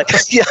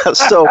 Yeah.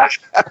 So,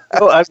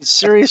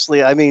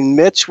 seriously, I mean,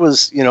 Mitch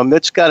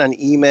got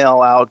an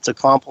email out to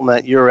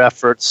compliment your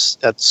efforts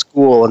at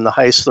school in the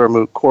Heisler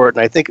moot court,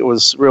 and I think it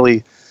was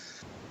really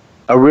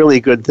a really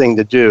good thing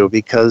to do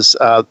because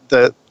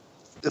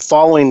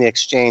following the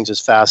exchange is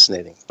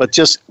fascinating. But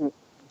just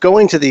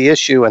going to the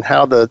issue and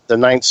how the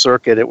Ninth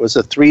Circuit, it was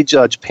a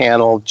 3-judge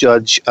panel.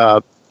 Judge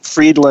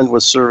Friedland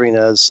was serving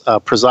as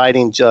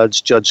presiding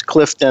judge. Judge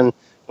Clifton,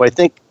 who I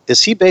think,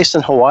 is he based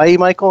in Hawaii,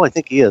 Michael? I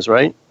think he is,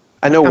 right?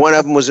 I know one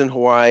of them was in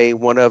Hawaii.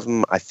 One of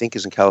them, I think,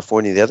 is in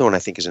California. The other one, I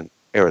think, is in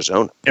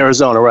Arizona.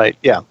 Arizona, right,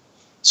 yeah.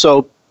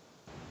 So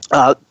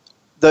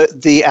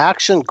the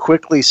action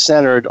quickly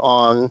centered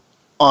on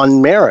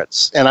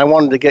merits. And I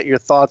wanted to get your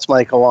thoughts,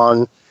 Michael,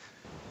 on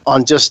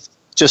just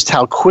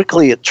how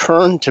quickly it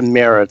turned to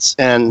merits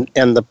and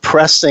the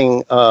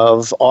pressing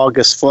of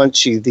August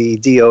Flinchie, the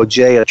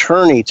DOJ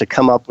attorney, to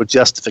come up with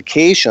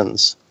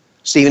justifications.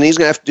 Stephen, he's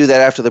going to have to do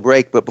that after the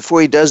break. But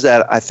before he does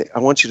that, I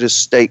want you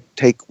to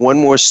take one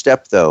more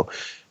step, though,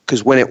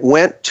 because when it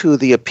went to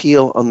the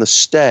appeal on the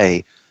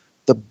stay,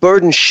 the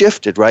burden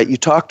shifted, right? You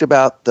talked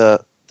about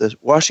the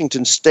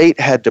Washington State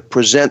had to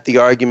present the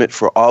argument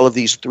for all of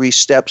these 3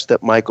 steps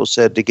that Michael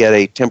said to get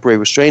a temporary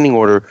restraining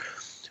order.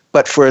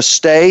 But for a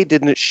stay,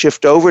 didn't it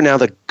shift over? Now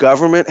the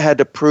government had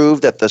to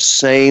prove that the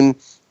same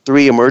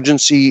 3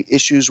 emergency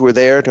issues were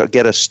there to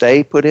get a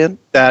stay put in?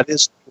 That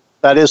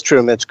is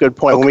true, Mitch. Good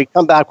point. Okay. When we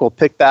come back, we'll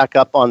pick back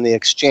up on the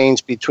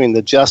exchange between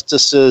the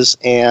justices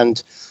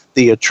and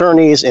the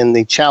attorneys in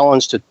the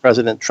challenge to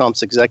President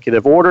Trump's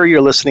executive order.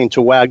 You're listening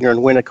to Wagner and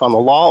Winick on the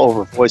Law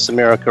over Voice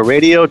America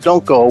Radio.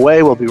 Don't go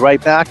away. We'll be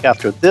right back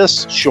after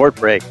this short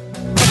break.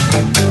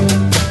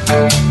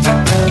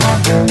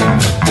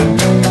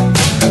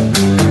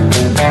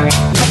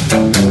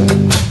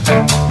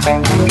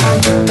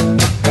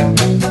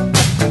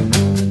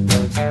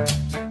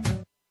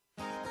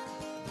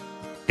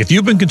 If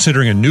you've been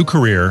considering a new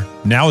career,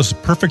 now is the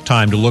perfect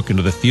time to look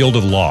into the field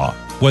of law.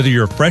 Whether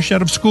you're fresh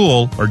out of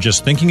school or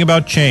just thinking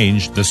about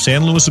change, the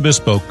San Luis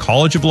Obispo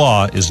College of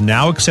Law is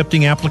now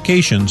accepting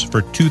applications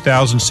for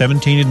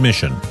 2017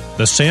 admission.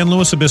 The San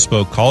Luis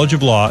Obispo College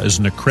of Law is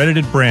an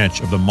accredited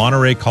branch of the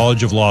Monterey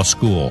College of Law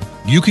School.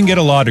 You can get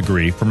a law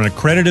degree from an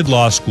accredited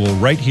law school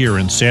right here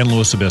in San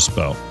Luis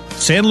Obispo.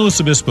 San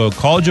Luis Obispo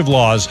College of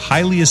Law's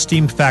highly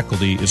esteemed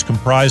faculty is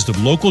comprised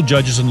of local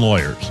judges and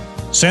lawyers.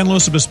 San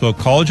Luis Obispo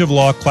College of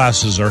Law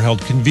classes are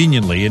held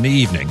conveniently in the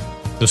evening.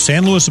 The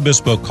San Luis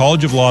Obispo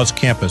College of Law's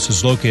campus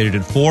is located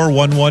at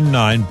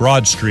 4119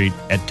 Broad Street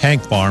at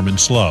Tank Farm in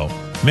SLO.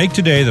 Make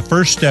today the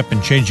first step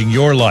in changing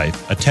your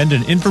life. Attend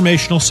an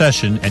informational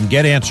session and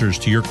get answers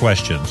to your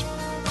questions.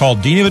 Call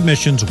Dean of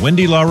Admissions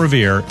Wendy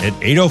LaRiviere at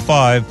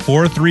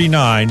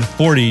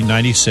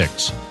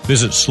 805-439-4096.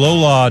 Visit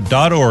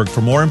slowlaw.org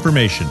for more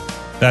information.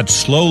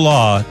 That's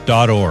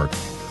slowlaw.org.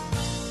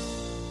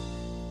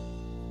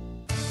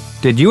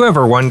 Did you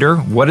ever wonder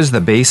what is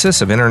the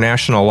basis of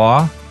international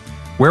law?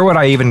 Where would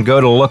I even go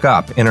to look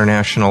up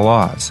international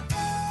laws?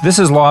 This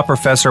is law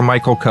professor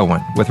Mitchel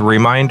Cohen with a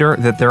reminder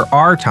that there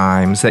are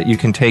times that you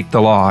can take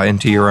the law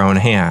into your own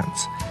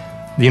hands.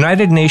 The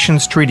United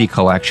Nations Treaty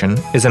Collection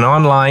is an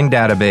online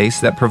database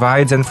that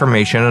provides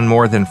information on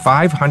more than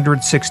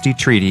 560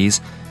 treaties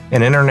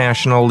and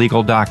international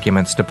legal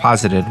documents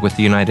deposited with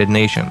the United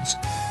Nations.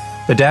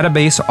 The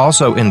database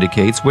also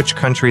indicates which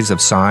countries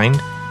have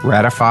signed,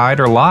 ratified,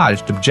 or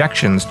lodged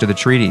objections to the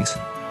treaties.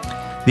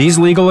 These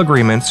legal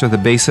agreements are the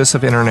basis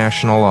of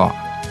international law.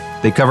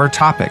 They cover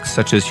topics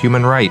such as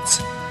human rights,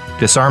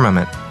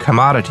 disarmament,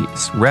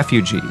 commodities,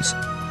 refugees,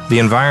 the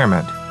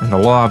environment, and the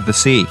law of the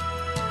sea.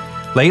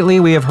 Lately,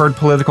 we have heard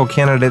political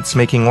candidates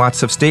making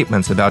lots of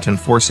statements about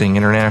enforcing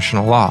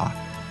international law.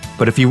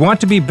 But if you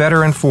want to be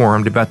better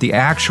informed about the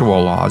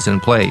actual laws in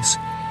place,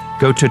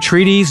 go to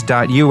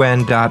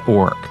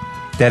treaties.un.org.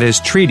 That is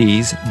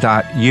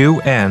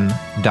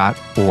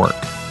treaties.un.org.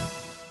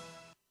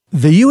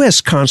 The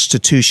U.S.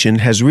 Constitution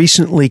has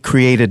recently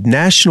created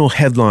national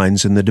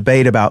headlines in the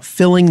debate about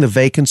filling the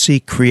vacancy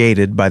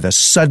created by the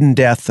sudden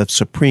death of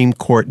Supreme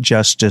Court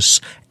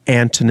Justice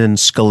Antonin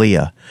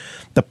Scalia.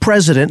 The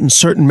President and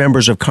certain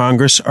members of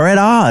Congress are at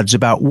odds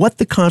about what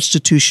the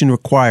Constitution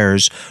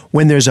requires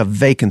when there's a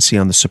vacancy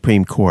on the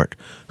Supreme Court.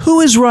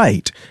 Who is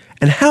right?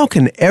 And how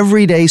can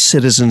everyday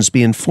citizens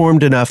be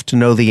informed enough to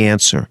know the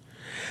answer?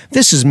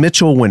 This is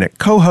Mitchel Winick,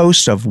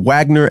 co-host of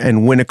Wagner and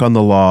Winick on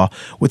the Law,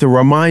 with a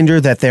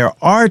reminder that there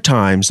are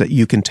times that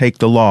you can take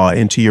the law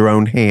into your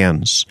own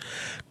hands.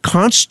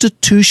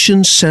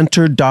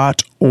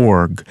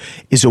 ConstitutionCenter.org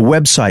is a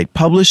website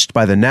published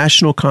by the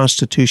National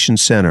Constitution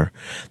Center.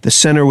 The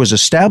center was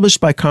established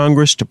by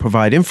Congress to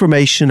provide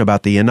information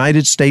about the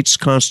United States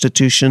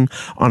Constitution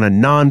on a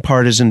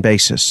nonpartisan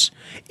basis.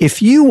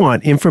 If you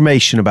want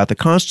information about the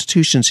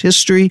Constitution's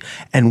history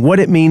and what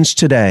it means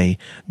today,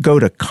 go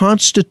to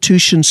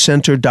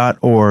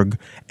ConstitutionCenter.org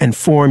and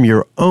form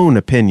your own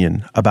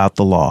opinion about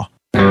the law.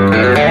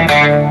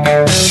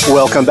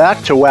 Welcome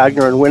back to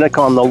Wagner and Winick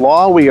on the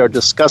Law. We are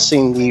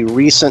discussing the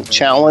recent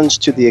challenge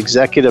to the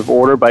executive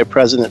order by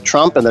President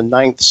Trump and the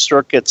Ninth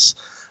Circuit's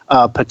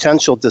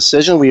potential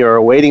decision. We are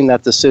awaiting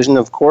that decision,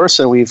 of course,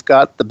 and we've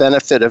got the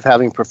benefit of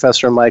having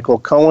Professor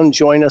Mitchel Cohen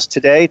join us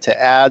today to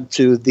add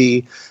to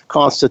the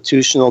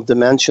constitutional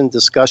dimension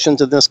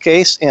discussions in this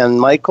case. And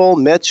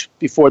Mitchel, Mitch,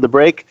 before the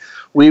break,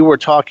 we were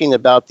talking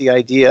about the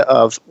idea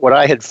of what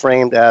I had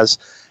framed as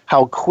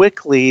how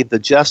quickly the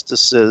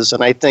justices,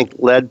 and I think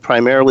led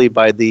primarily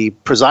by the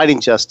presiding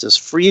justice,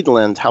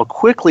 Friedland, how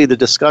quickly the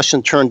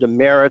discussion turned to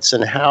merits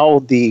and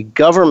how the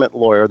government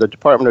lawyer, the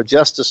Department of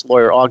Justice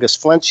lawyer,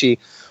 August Flenchie,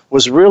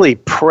 was really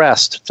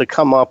pressed to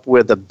come up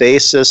with a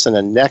basis and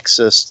a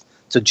nexus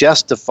to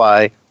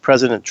justify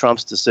President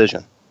Trump's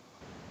decision.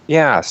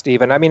 Yeah,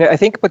 Stephen. I mean, I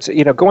think what's,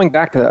 going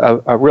back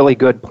to a really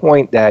good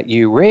point that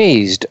you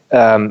raised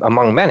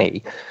among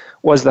many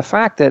was the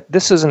fact that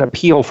this is an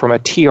appeal from a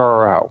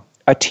TRO.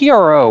 A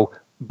TRO,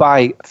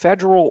 by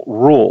federal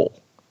rule,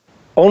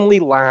 only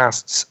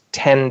lasts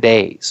 10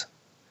 days.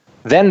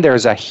 Then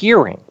there's a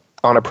hearing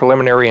on a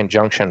preliminary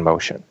injunction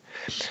motion.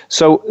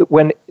 So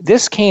when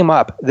this came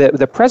up,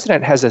 the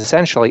president has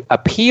essentially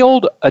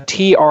appealed a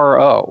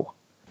TRO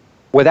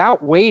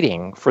without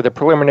waiting for the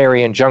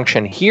preliminary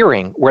injunction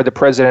hearing where the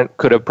president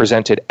could have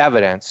presented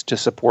evidence to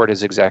support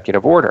his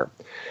executive order.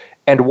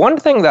 And one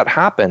thing that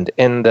happened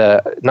in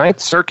the Ninth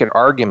Circuit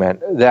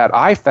argument that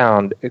I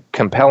found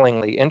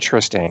compellingly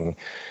interesting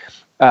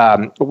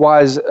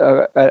was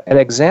an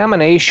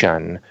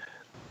examination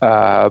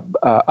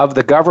of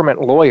the government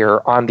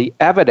lawyer on the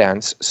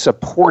evidence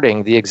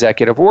supporting the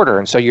executive order.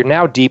 And so you're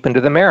now deep into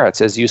the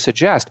merits, as you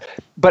suggest.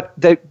 But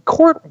the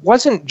court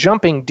wasn't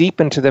jumping deep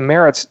into the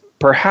merits,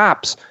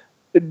 perhaps,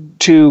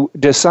 to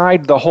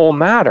decide the whole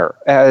matter,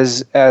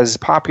 as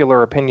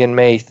popular opinion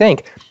may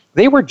think.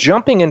 They were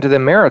jumping into the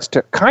merits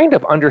to kind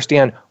of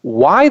understand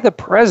why the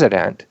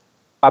president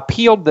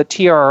appealed the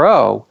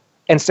TRO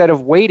instead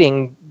of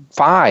waiting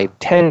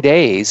 5-10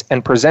 days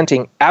and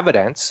presenting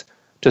evidence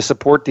to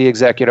support the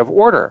executive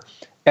order.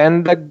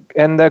 And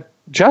the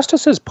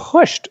justices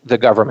pushed the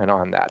government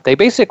on that. They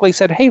basically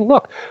said, hey,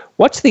 look,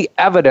 what's the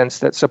evidence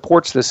that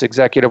supports this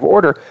executive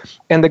order?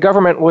 And the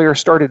government lawyer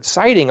started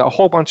citing a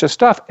whole bunch of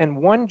stuff.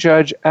 And one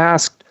judge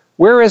asked,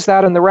 where is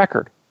that in the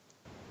record?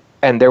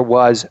 And there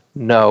was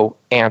no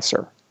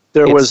answer.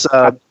 There was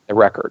the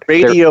record.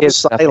 Radio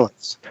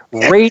silence.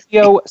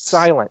 Radio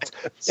silence.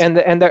 And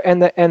then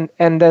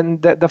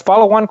the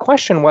follow-on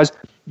question was,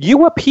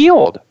 you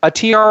appealed a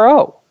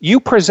TRO. You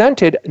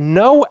presented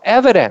no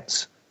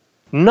evidence.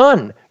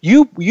 None.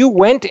 You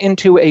went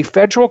into a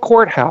federal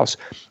courthouse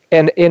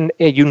and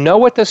you know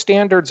what the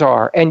standards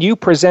are, and you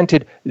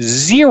presented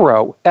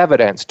zero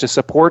evidence to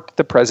support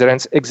the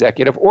president's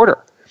executive order.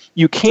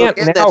 You can't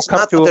so now that's come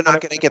not to that they're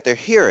not going to get their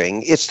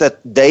hearing. It's that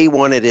they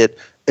wanted it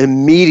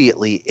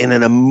immediately in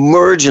an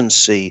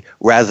emergency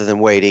rather than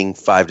waiting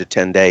 5 to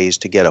 10 days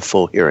to get a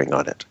full hearing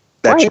on it.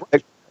 That's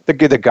right.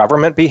 The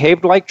government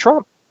behaved like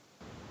Trump.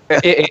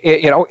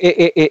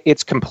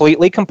 It's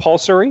completely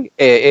compulsory.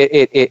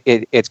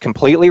 It's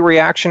completely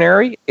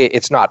reactionary.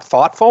 It's not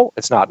thoughtful.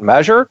 It's not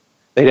measured.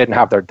 They didn't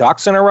have their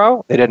ducks in a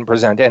row. They didn't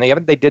present any of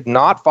it. They did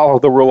not follow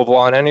the rule of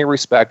law in any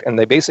respect. And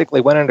they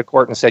basically went into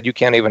court and said, you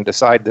can't even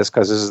decide this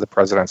because this is the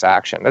president's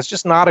action. That's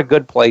just not a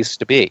good place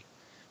to be.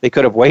 They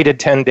could have waited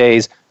 10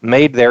 days,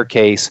 made their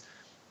case.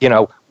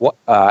 Trump's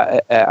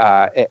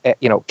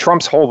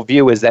whole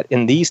view is that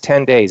in these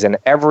 10 days and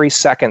every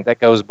second that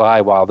goes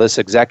by while this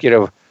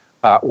executive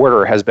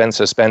order has been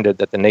suspended,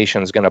 that the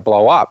nation's going to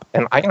blow up.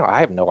 And I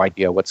have no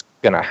idea what's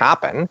going to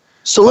happen.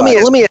 So let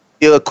me ask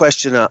you a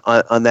question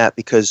on that,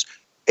 because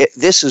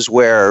this is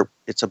where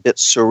it's a bit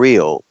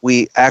surreal.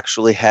 We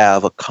actually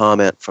have a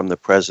comment from the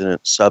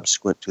president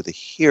subsequent to the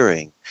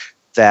hearing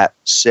that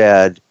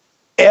said,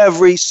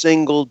 every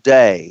single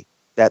day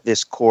that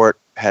this court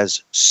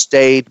has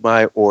stayed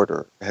my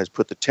order, has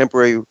put the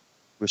temporary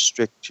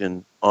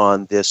restriction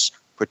on this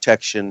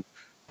protection,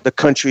 the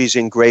country's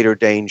in greater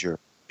danger.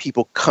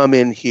 People come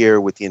in here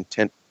with the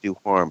intent to do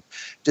harm.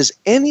 Does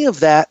any of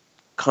that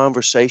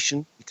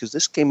conversation, because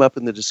this came up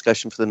in the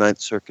discussion for the Ninth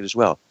Circuit as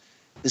well,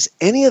 does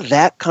any of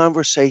that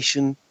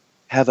conversation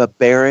have a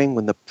bearing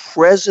when the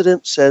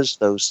president says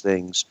those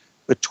things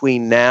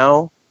between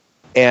now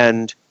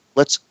and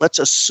let's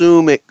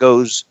assume it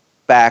goes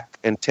back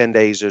in 10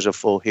 days there's a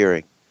full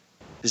hearing?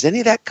 Does any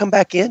of that come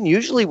back in?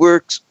 Usually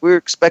we're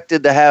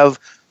expected to have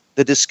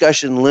the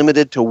discussion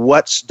limited to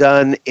what's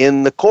done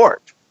in the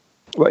court.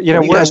 Well, you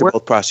guys are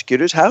both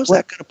prosecutors. How's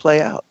that going to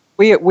play out?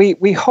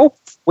 We hope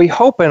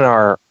in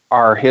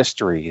our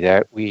history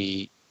that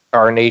we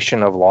are a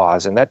nation of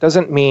laws, and that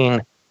doesn't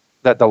mean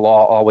that the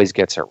law always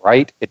gets it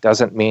right. It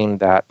doesn't mean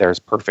that there's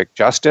perfect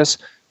justice,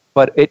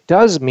 but it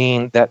does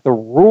mean that the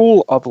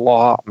rule of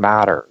law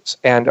matters.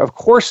 And of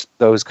course,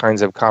 those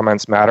kinds of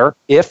comments matter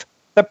if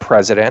the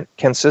president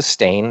can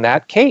sustain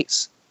that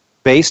case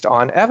based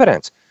on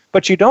evidence.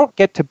 But you don't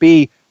get to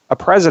be a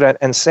president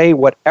and say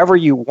whatever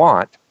you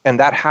want,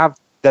 and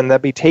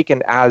that be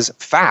taken as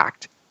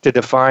fact to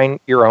define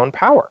your own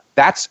power.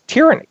 That's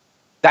tyranny.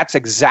 That's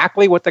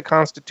exactly what the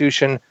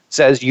Constitution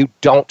says you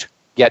don't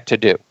get to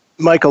do.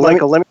 Michael,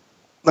 let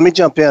me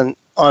jump in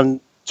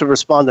to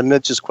respond to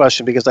Mitch's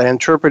question, because I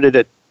interpreted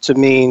it to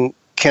mean,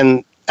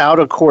 can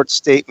out-of-court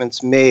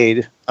statements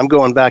made, I'm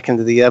going back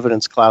into the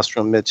evidence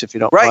classroom, Mitch, if you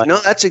don't mind. Right,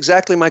 no, that's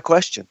exactly my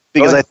question.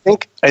 Because I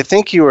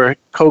think you were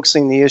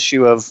coaxing the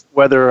issue of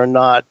whether or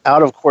not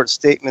out-of-court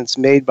statements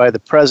made by the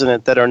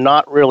president that are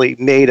not really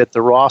made at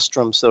the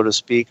rostrum, so to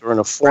speak, or in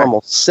a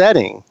formal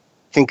setting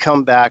can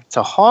come back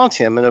to haunt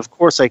him. And of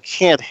course, I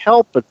can't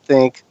help but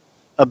think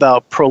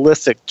about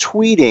prolific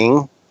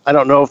tweeting. I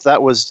don't know if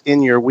that was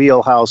in your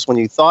wheelhouse when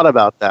you thought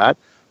about that,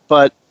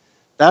 but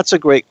that's a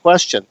great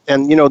question.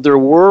 And, there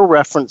were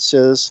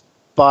references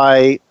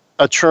by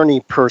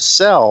Attorney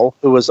Purcell,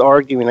 who was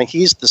arguing, and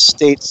he's the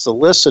state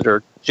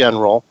solicitor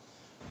general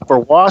for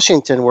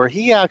Washington, where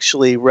he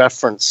actually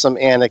referenced some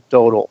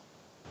anecdotal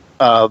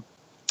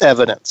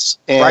evidence.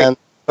 And right.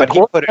 But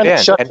he put it in.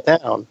 Shut it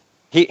down.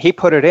 He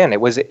put it in.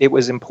 It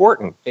was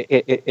important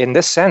in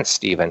this sense,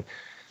 Stephen.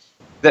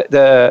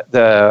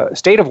 The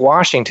state of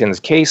Washington's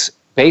case,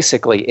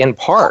 basically, in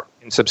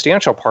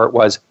substantial part,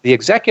 was the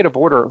executive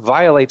order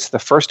violates the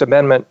First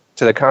Amendment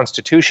to the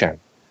Constitution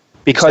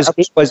because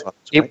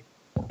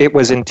it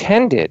was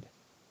intended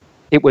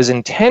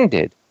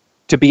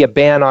to be a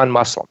ban on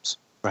Muslims.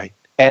 Right.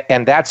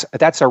 And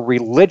that's a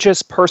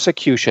religious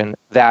persecution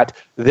that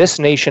this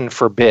nation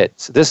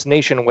forbids. This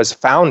nation was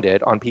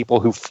founded on people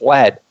who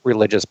fled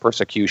religious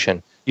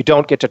persecution. You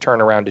don't get to turn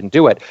around and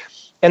do it.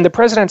 And the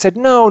president said,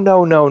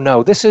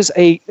 no. This is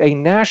a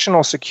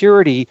national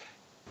security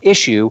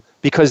issue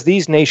because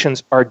these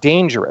nations are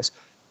dangerous.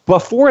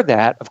 Before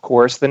that, of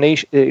course,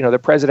 the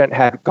president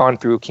had gone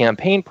through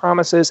campaign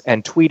promises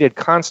and tweeted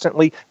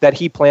constantly that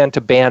he planned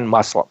to ban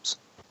Muslims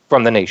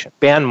from the nation,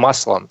 ban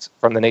Muslims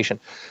from the nation.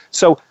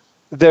 So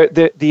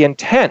the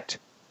intent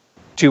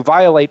to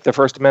violate the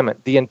First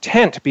Amendment, the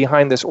intent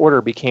behind this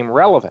order became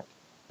relevant.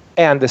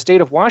 And the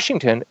state of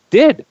Washington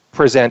did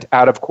present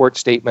out-of-court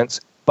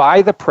statements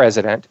by the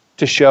president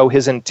to show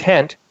his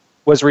intent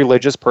was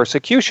religious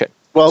persecution.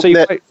 Well,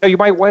 you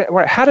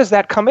might. How does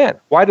that come in?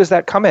 Why does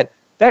that come in?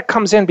 That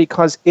comes in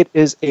because it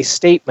is a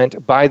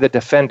statement by the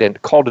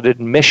defendant called an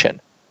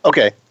admission.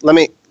 Okay, let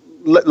me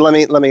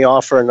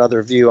offer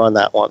another view on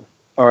that one.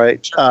 All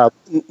right,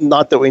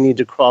 not that we need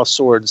to cross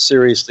swords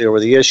seriously over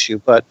the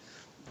issue, but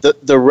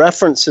the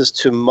references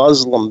to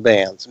Muslim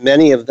bans,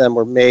 many of them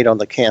were made on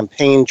the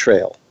campaign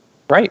trail.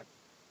 Right.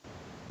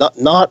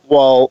 Not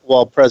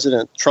while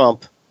President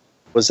Trump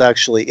was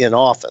actually in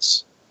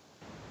office.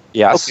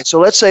 Yes. Okay, so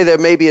let's say there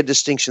may be a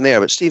distinction there.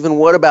 But, Stephen,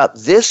 what about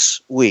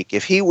this week?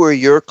 If he were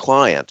your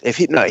client,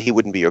 he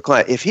wouldn't be your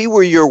client. If he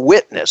were your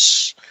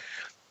witness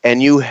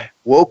and you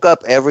woke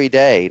up every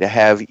day to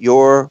have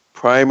your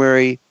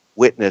primary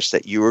witness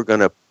that you were going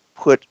to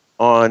put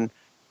on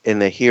in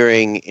the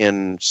hearing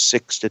in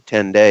 6 to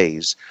 10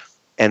 days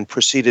and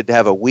proceeded to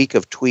have a week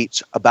of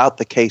tweets about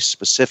the case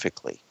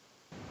specifically,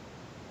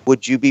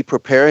 would you be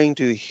preparing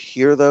to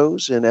hear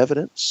those in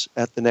evidence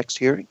at the next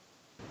hearing?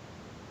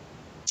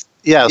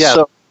 Yeah.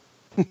 So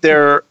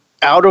they're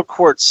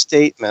out-of-court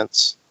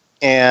statements,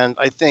 and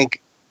I think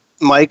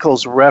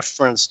Michael's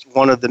referenced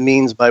one of the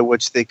means by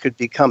which they could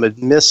become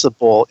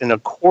admissible in a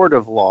court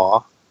of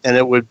law, and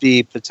it would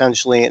be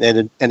potentially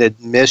an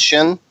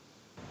admission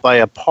by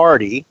a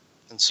party,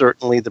 and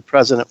certainly the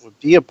president would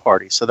be a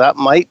party. So that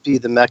might be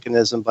the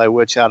mechanism by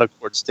which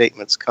out-of-court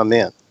statements come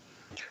in.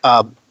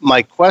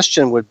 My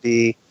question would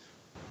be,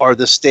 are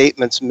the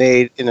statements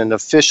made in an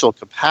official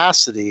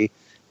capacity?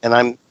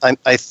 And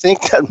I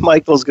think that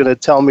Michael's going to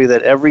tell me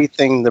that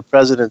everything the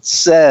president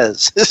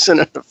says is in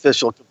an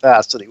official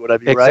capacity. Would I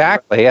be right?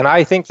 Exactly. And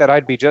I think that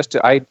I'd be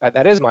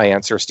that is my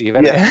answer,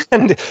 Stephen. Yeah.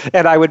 And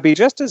I would be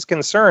just as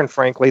concerned,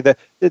 frankly,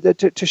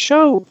 to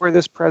show where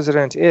this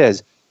president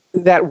is,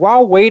 that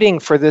while waiting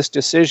for this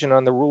decision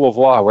on the rule of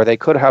law, where they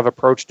could have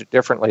approached it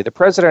differently, the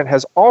president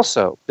has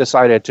also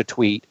decided to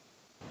tweet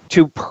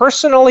to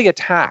personally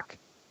attack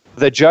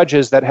the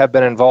judges that have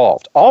been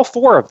involved, all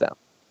 4 of them,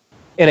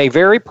 in a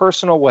very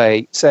personal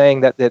way,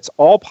 saying that it's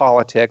all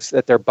politics,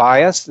 that they're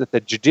biased, that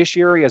the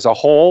judiciary as a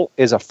whole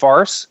is a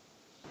farce,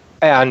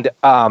 and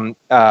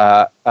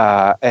that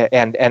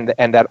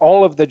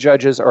all of the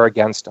judges are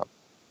against them.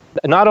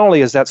 Not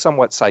only is that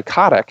somewhat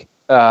psychotic,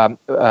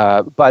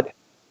 but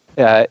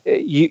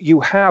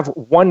you have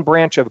one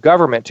branch of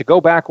government, to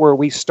go back where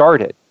we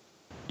started.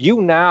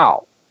 You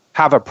now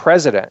have a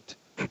president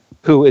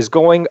who is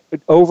going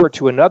over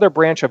to another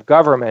branch of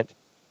government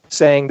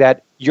saying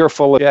that you're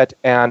full of shit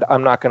and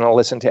I'm not going to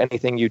listen to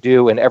anything you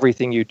do and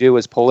everything you do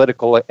is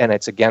political and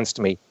it's against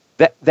me.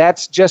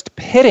 That's just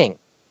pitting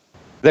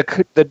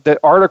the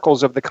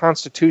articles of the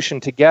Constitution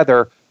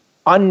together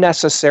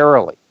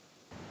unnecessarily.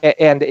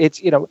 And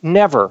it's,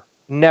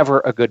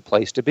 never a good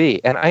place to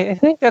be. And I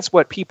think that's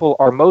what people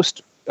are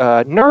most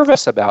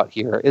nervous about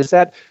here, is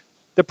that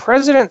the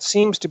president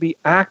seems to be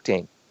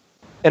acting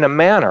in a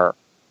manner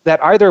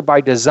that either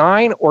by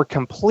design or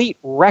complete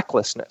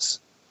recklessness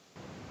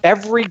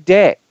every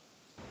day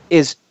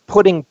is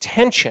putting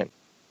tension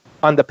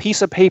on the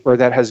piece of paper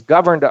that has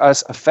governed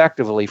us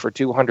effectively for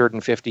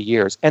 250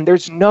 years. And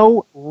there's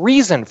no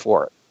reason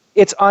for it.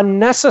 It's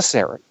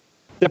unnecessary.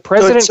 The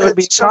president could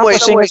be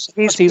accomplishing his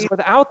duties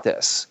without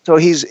this. So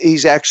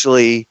he's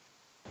actually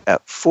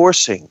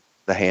forcing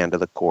the hand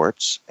of the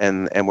courts,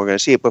 and we're going to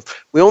see it. But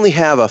we only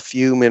have a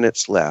few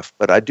minutes left.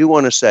 But I do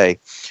want to say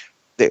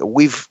that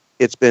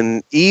it's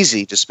been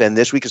easy to spend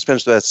this. We could spend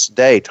this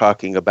day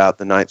talking about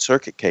the Ninth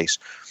Circuit case.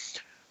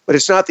 But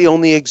it's not the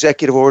only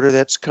executive order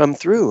that's come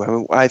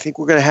through. I think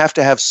we're going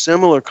to have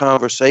similar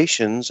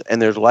conversations,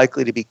 and there's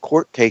likely to be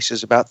court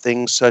cases about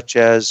things such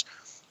as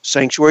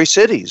sanctuary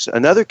cities,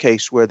 another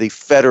case where the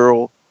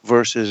federal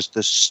versus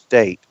the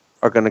state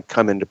are going to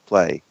come into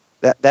play.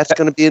 That's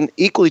going to be an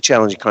equally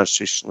challenging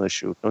constitutional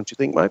issue, don't you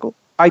think, Michael?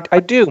 I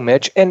do,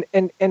 Mitch, and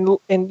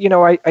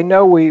I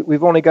know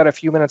we've only got a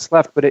few minutes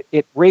left, but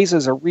it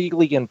raises a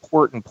really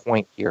important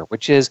point here,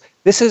 which is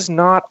this is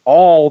not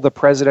all the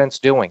president's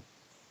doing.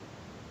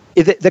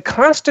 The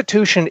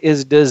Constitution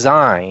is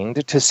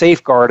designed to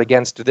safeguard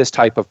against this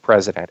type of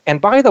president.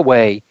 And by the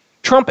way,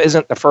 Trump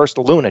isn't the first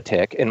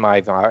lunatic in my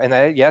view.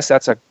 And yes,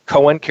 that's a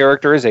Cohen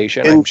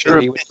characterization. I'm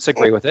sure he would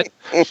disagree with it,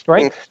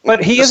 right?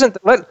 But he isn't.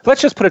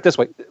 Let's just put it this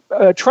way.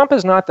 Trump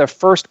is not the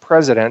first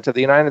president of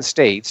the United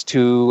States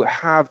to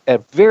have a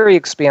very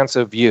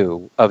expansive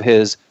view of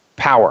his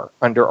power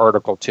under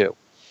Article 2.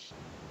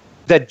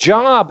 The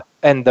job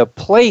and the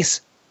place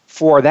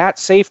for that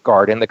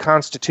safeguard in the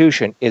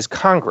Constitution is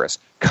Congress.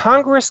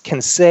 Congress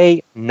can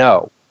say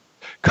no.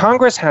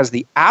 Congress has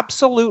the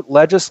absolute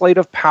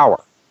legislative power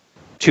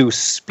to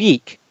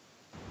speak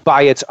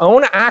by its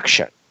own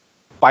action,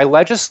 by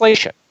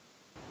legislation,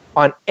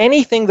 on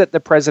anything that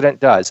the president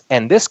does.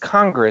 And this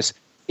Congress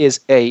is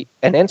an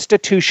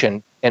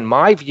institution, in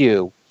my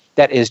view,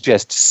 that is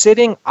just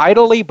sitting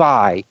idly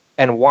by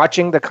and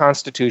watching the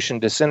Constitution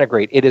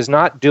disintegrate. It is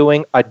not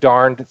doing a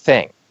darned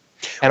thing.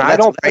 And I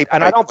don't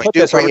put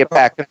this on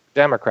the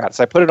Democrats.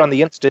 I put it on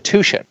the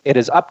institution. It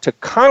is up to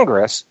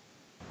Congress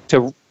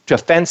to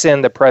fence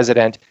in the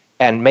president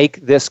and make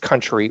this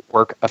country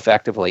work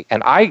effectively.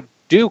 And I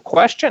do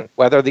question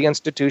whether the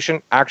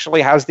institution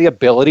actually has the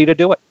ability to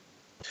do it.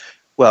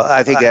 Well,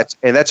 I think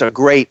that's a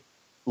great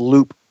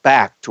loop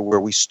back to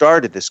where we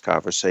started this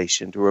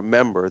conversation, to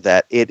remember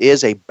that it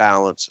is a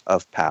balance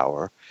of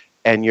power.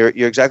 And you're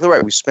exactly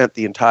right. We spent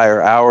the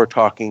entire hour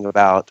talking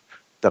about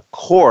the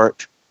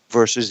court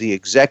versus the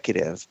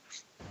executive.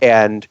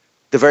 And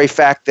the very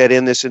fact that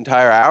in this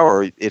entire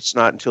hour, it's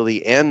not until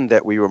the end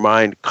that we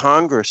remind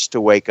Congress to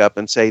wake up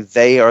and say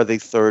they are the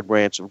third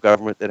branch of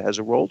government that has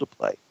a role to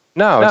play.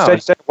 No,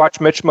 instead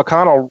watch Mitch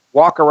McConnell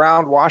walk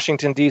around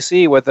Washington,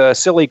 D.C. with a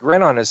silly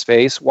grin on his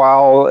face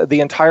while the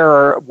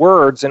entire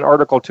words in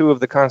Article 2 of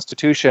the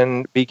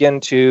Constitution begin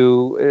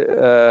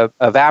to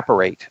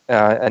evaporate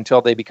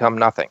until they become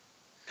nothing.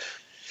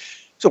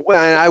 So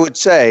I would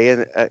say,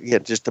 and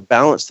again, just to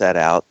balance that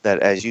out, that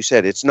as you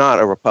said, it's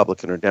not a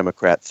Republican or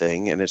Democrat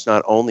thing, and it's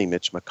not only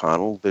Mitch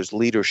McConnell. There's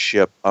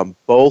leadership on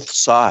both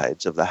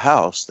sides of the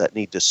House that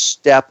need to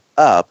step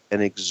up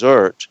and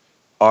exert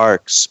our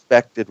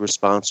expected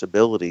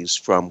responsibilities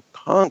from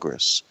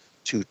Congress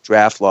to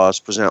draft laws,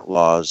 present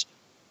laws,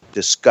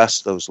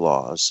 discuss those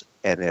laws,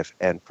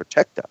 and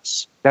protect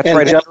us. That's and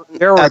right.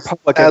 There are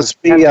Republicans.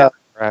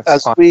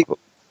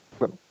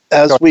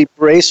 As we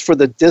brace for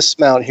the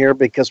dismount here,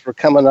 because we're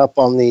coming up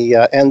on the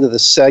end of the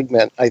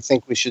segment, I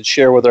think we should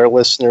share with our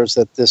listeners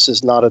that this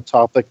is not a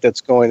topic that's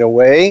going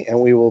away,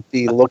 and we will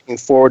be looking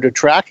forward to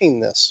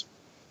tracking this.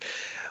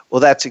 Well,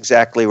 that's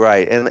exactly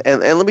right. And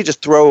let me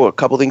just throw a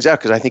couple things out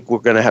because I think we're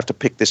going to have to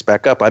pick this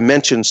back up. I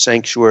mentioned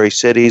sanctuary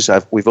cities.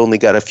 We've only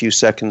got a few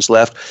seconds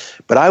left,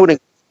 but I would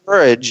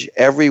encourage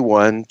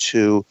everyone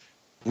to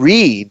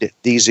read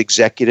these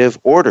executive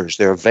orders.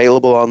 They're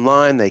available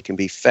online. They can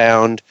be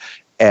found,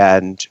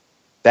 and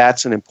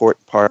that's an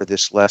important part of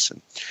this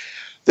lesson.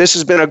 This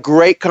has been a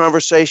great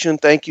conversation.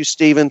 Thank you,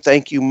 Stephen.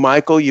 Thank you,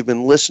 Michael. You've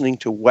been listening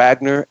to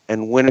Wagner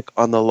and Winick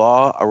on the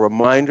Law. A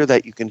reminder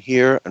that you can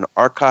hear an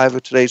archive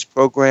of today's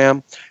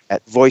program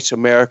at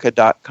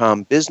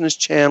voiceamerica.com business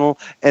channel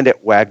and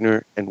at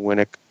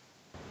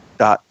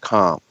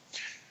wagnerandwinick.com.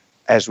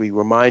 As we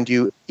remind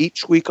you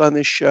each week on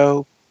this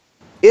show,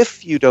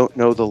 if you don't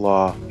know the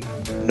law,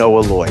 know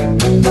a lawyer.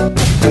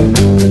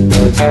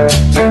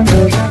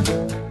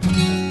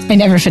 I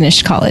never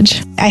finished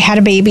college. I had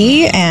a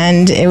baby,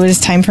 and it was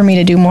time for me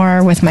to do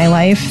more with my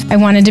life. I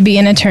wanted to be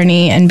an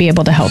attorney and be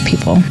able to help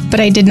people, but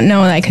I didn't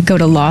know that I could go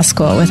to law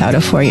school without a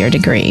 4-year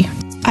degree.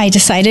 I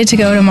decided to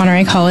go to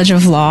Monterey College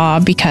of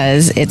Law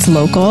because it's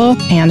local,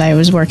 and I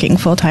was working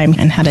full-time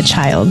and had a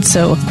child,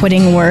 so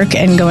quitting work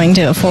and going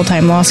to a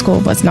full-time law school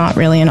was not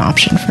really an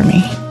option for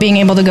me. Being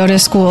able to go to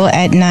school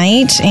at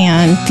night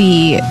and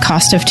the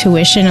cost of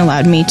tuition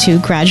allowed me to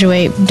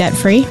graduate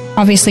debt-free.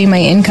 Obviously, my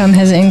income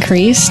has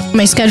increased.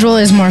 My schedule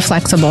is more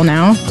flexible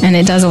now, and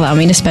it does allow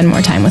me to spend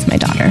more time with my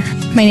daughter.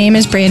 My name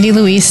is Brandy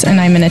Luis,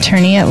 and I'm an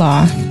attorney at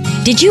law.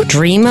 Did you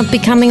dream of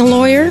becoming a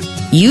lawyer?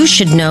 You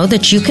should know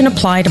that you can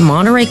apply to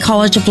Monterey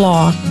College of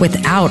Law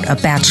without a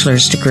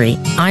bachelor's degree.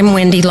 I'm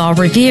Wendy Law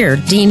Revere,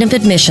 Dean of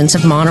Admissions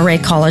of Monterey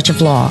College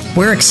of Law.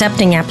 We're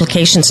accepting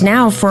applications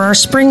now for our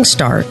spring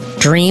start.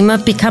 Dream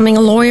of becoming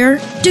a lawyer?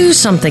 Do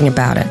something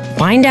about it.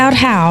 Find out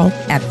how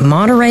at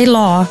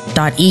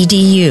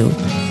montereylaw.edu.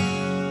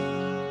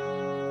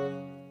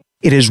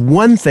 It is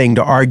one thing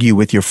to argue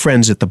with your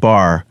friends at the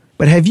bar,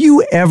 but have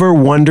you ever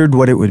wondered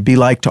what it would be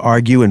like to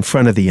argue in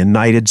front of the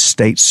United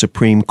States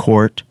Supreme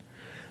Court?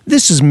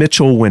 This is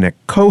Mitchel Winick,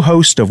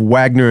 co-host of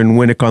Wagner and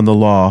Winick on the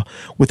Law,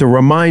 with a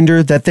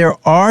reminder that there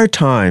are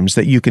times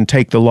that you can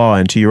take the law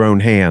into your own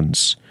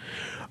hands.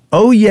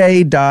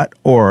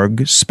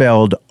 Oyez.org,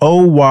 spelled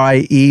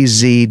Oyez.org,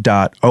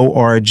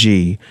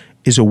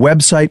 is a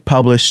website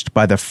published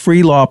by the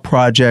Free Law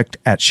Project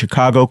at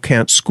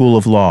Chicago-Kent School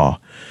of Law.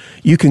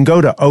 You can go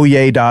to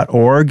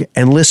Oyez.org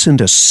and listen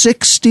to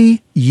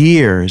 60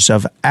 years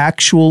of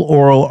actual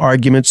oral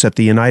arguments at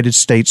the United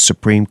States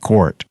Supreme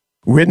Court.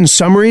 Written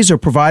summaries are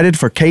provided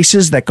for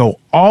cases that go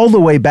all the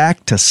way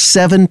back to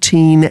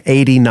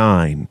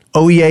 1789.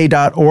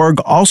 Oyez.org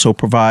also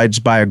provides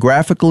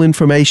biographical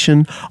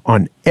information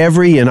on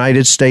every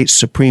United States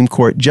Supreme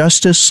Court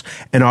justice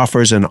and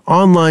offers an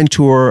online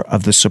tour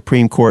of the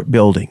Supreme Court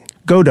building.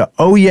 Go to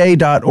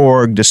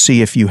Oyez.org to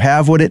see if you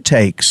have what it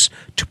takes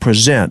to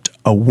present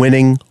a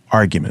winning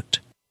argument.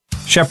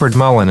 Shepard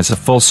Mullen is a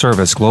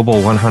full-service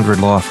Global 100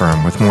 law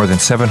firm with more than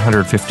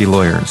 750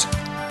 lawyers.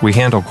 We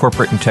handle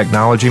corporate and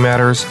technology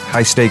matters,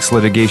 high-stakes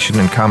litigation,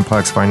 and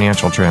complex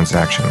financial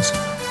transactions.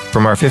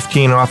 From our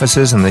 15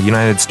 offices in the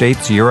United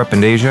States, Europe,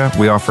 and Asia,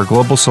 we offer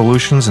global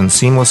solutions and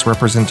seamless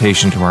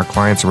representation to our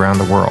clients around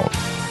the world.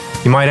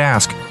 You might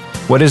ask,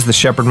 what is the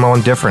Shepard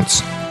Mullen difference?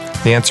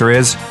 The answer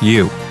is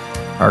you.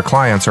 Our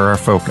clients are our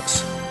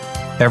focus.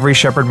 Every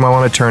Shepard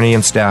Mullen attorney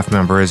and staff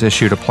member is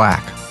issued a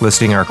plaque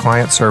listing our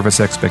client service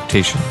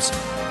expectations.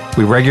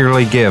 We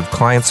regularly give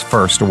Clients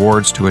First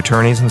awards to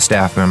attorneys and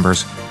staff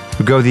members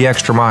who go the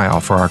extra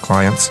mile for our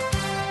clients.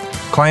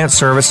 Client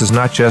service is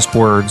not just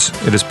words,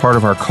 it is part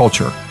of our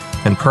culture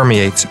and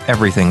permeates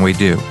everything we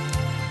do.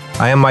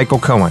 I am Michael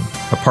Cohen,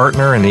 a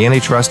partner in the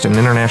Antitrust and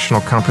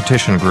International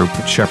Competition Group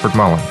at Shepard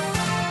Mullen.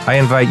 I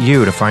invite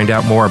you to find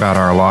out more about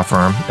our law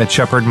firm at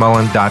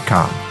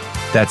shepardmullen.com.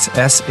 That's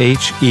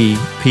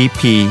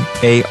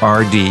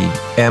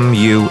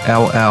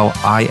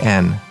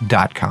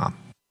SHEPPARDMULLIN.com.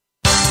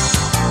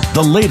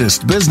 The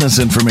latest business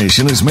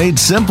information is made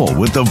simple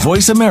with the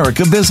Voice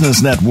America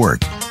Business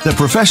Network. The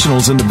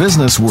professionals in the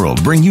business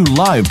world bring you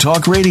live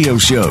talk radio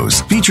shows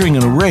featuring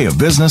an array of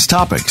business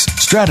topics,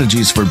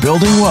 strategies for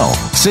building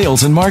wealth,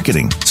 sales and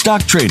marketing,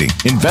 stock trading,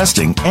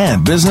 investing,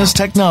 and business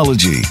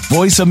technology.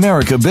 Voice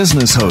America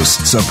Business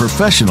hosts are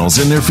professionals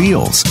in their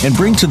fields and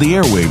bring to the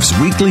airwaves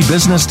weekly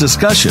business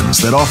discussions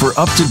that offer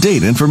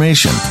up-to-date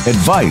information,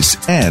 advice,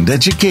 and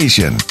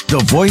education.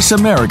 The Voice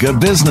America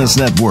Business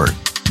Network.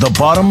 The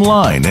bottom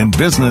line in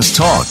business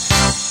talk.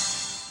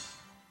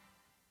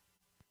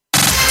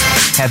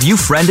 Have you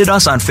friended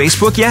us on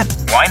Facebook yet?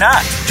 Why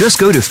not? Just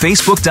go to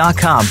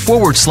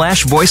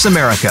facebook.com/Voice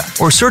America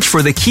or search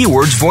for the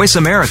keywords Voice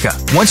America.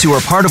 Once you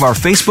are part of our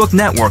Facebook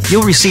network,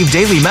 you'll receive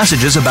daily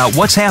messages about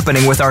what's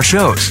happening with our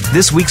shows,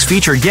 this week's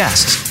featured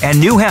guests, and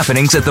new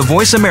happenings at the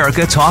Voice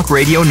America Talk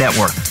Radio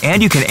Network.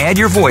 And you can add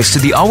your voice to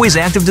the always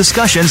active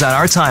discussions on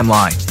our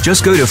timeline.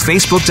 Just go to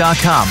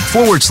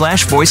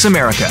facebook.com/Voice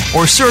America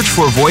or search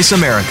for Voice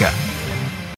America.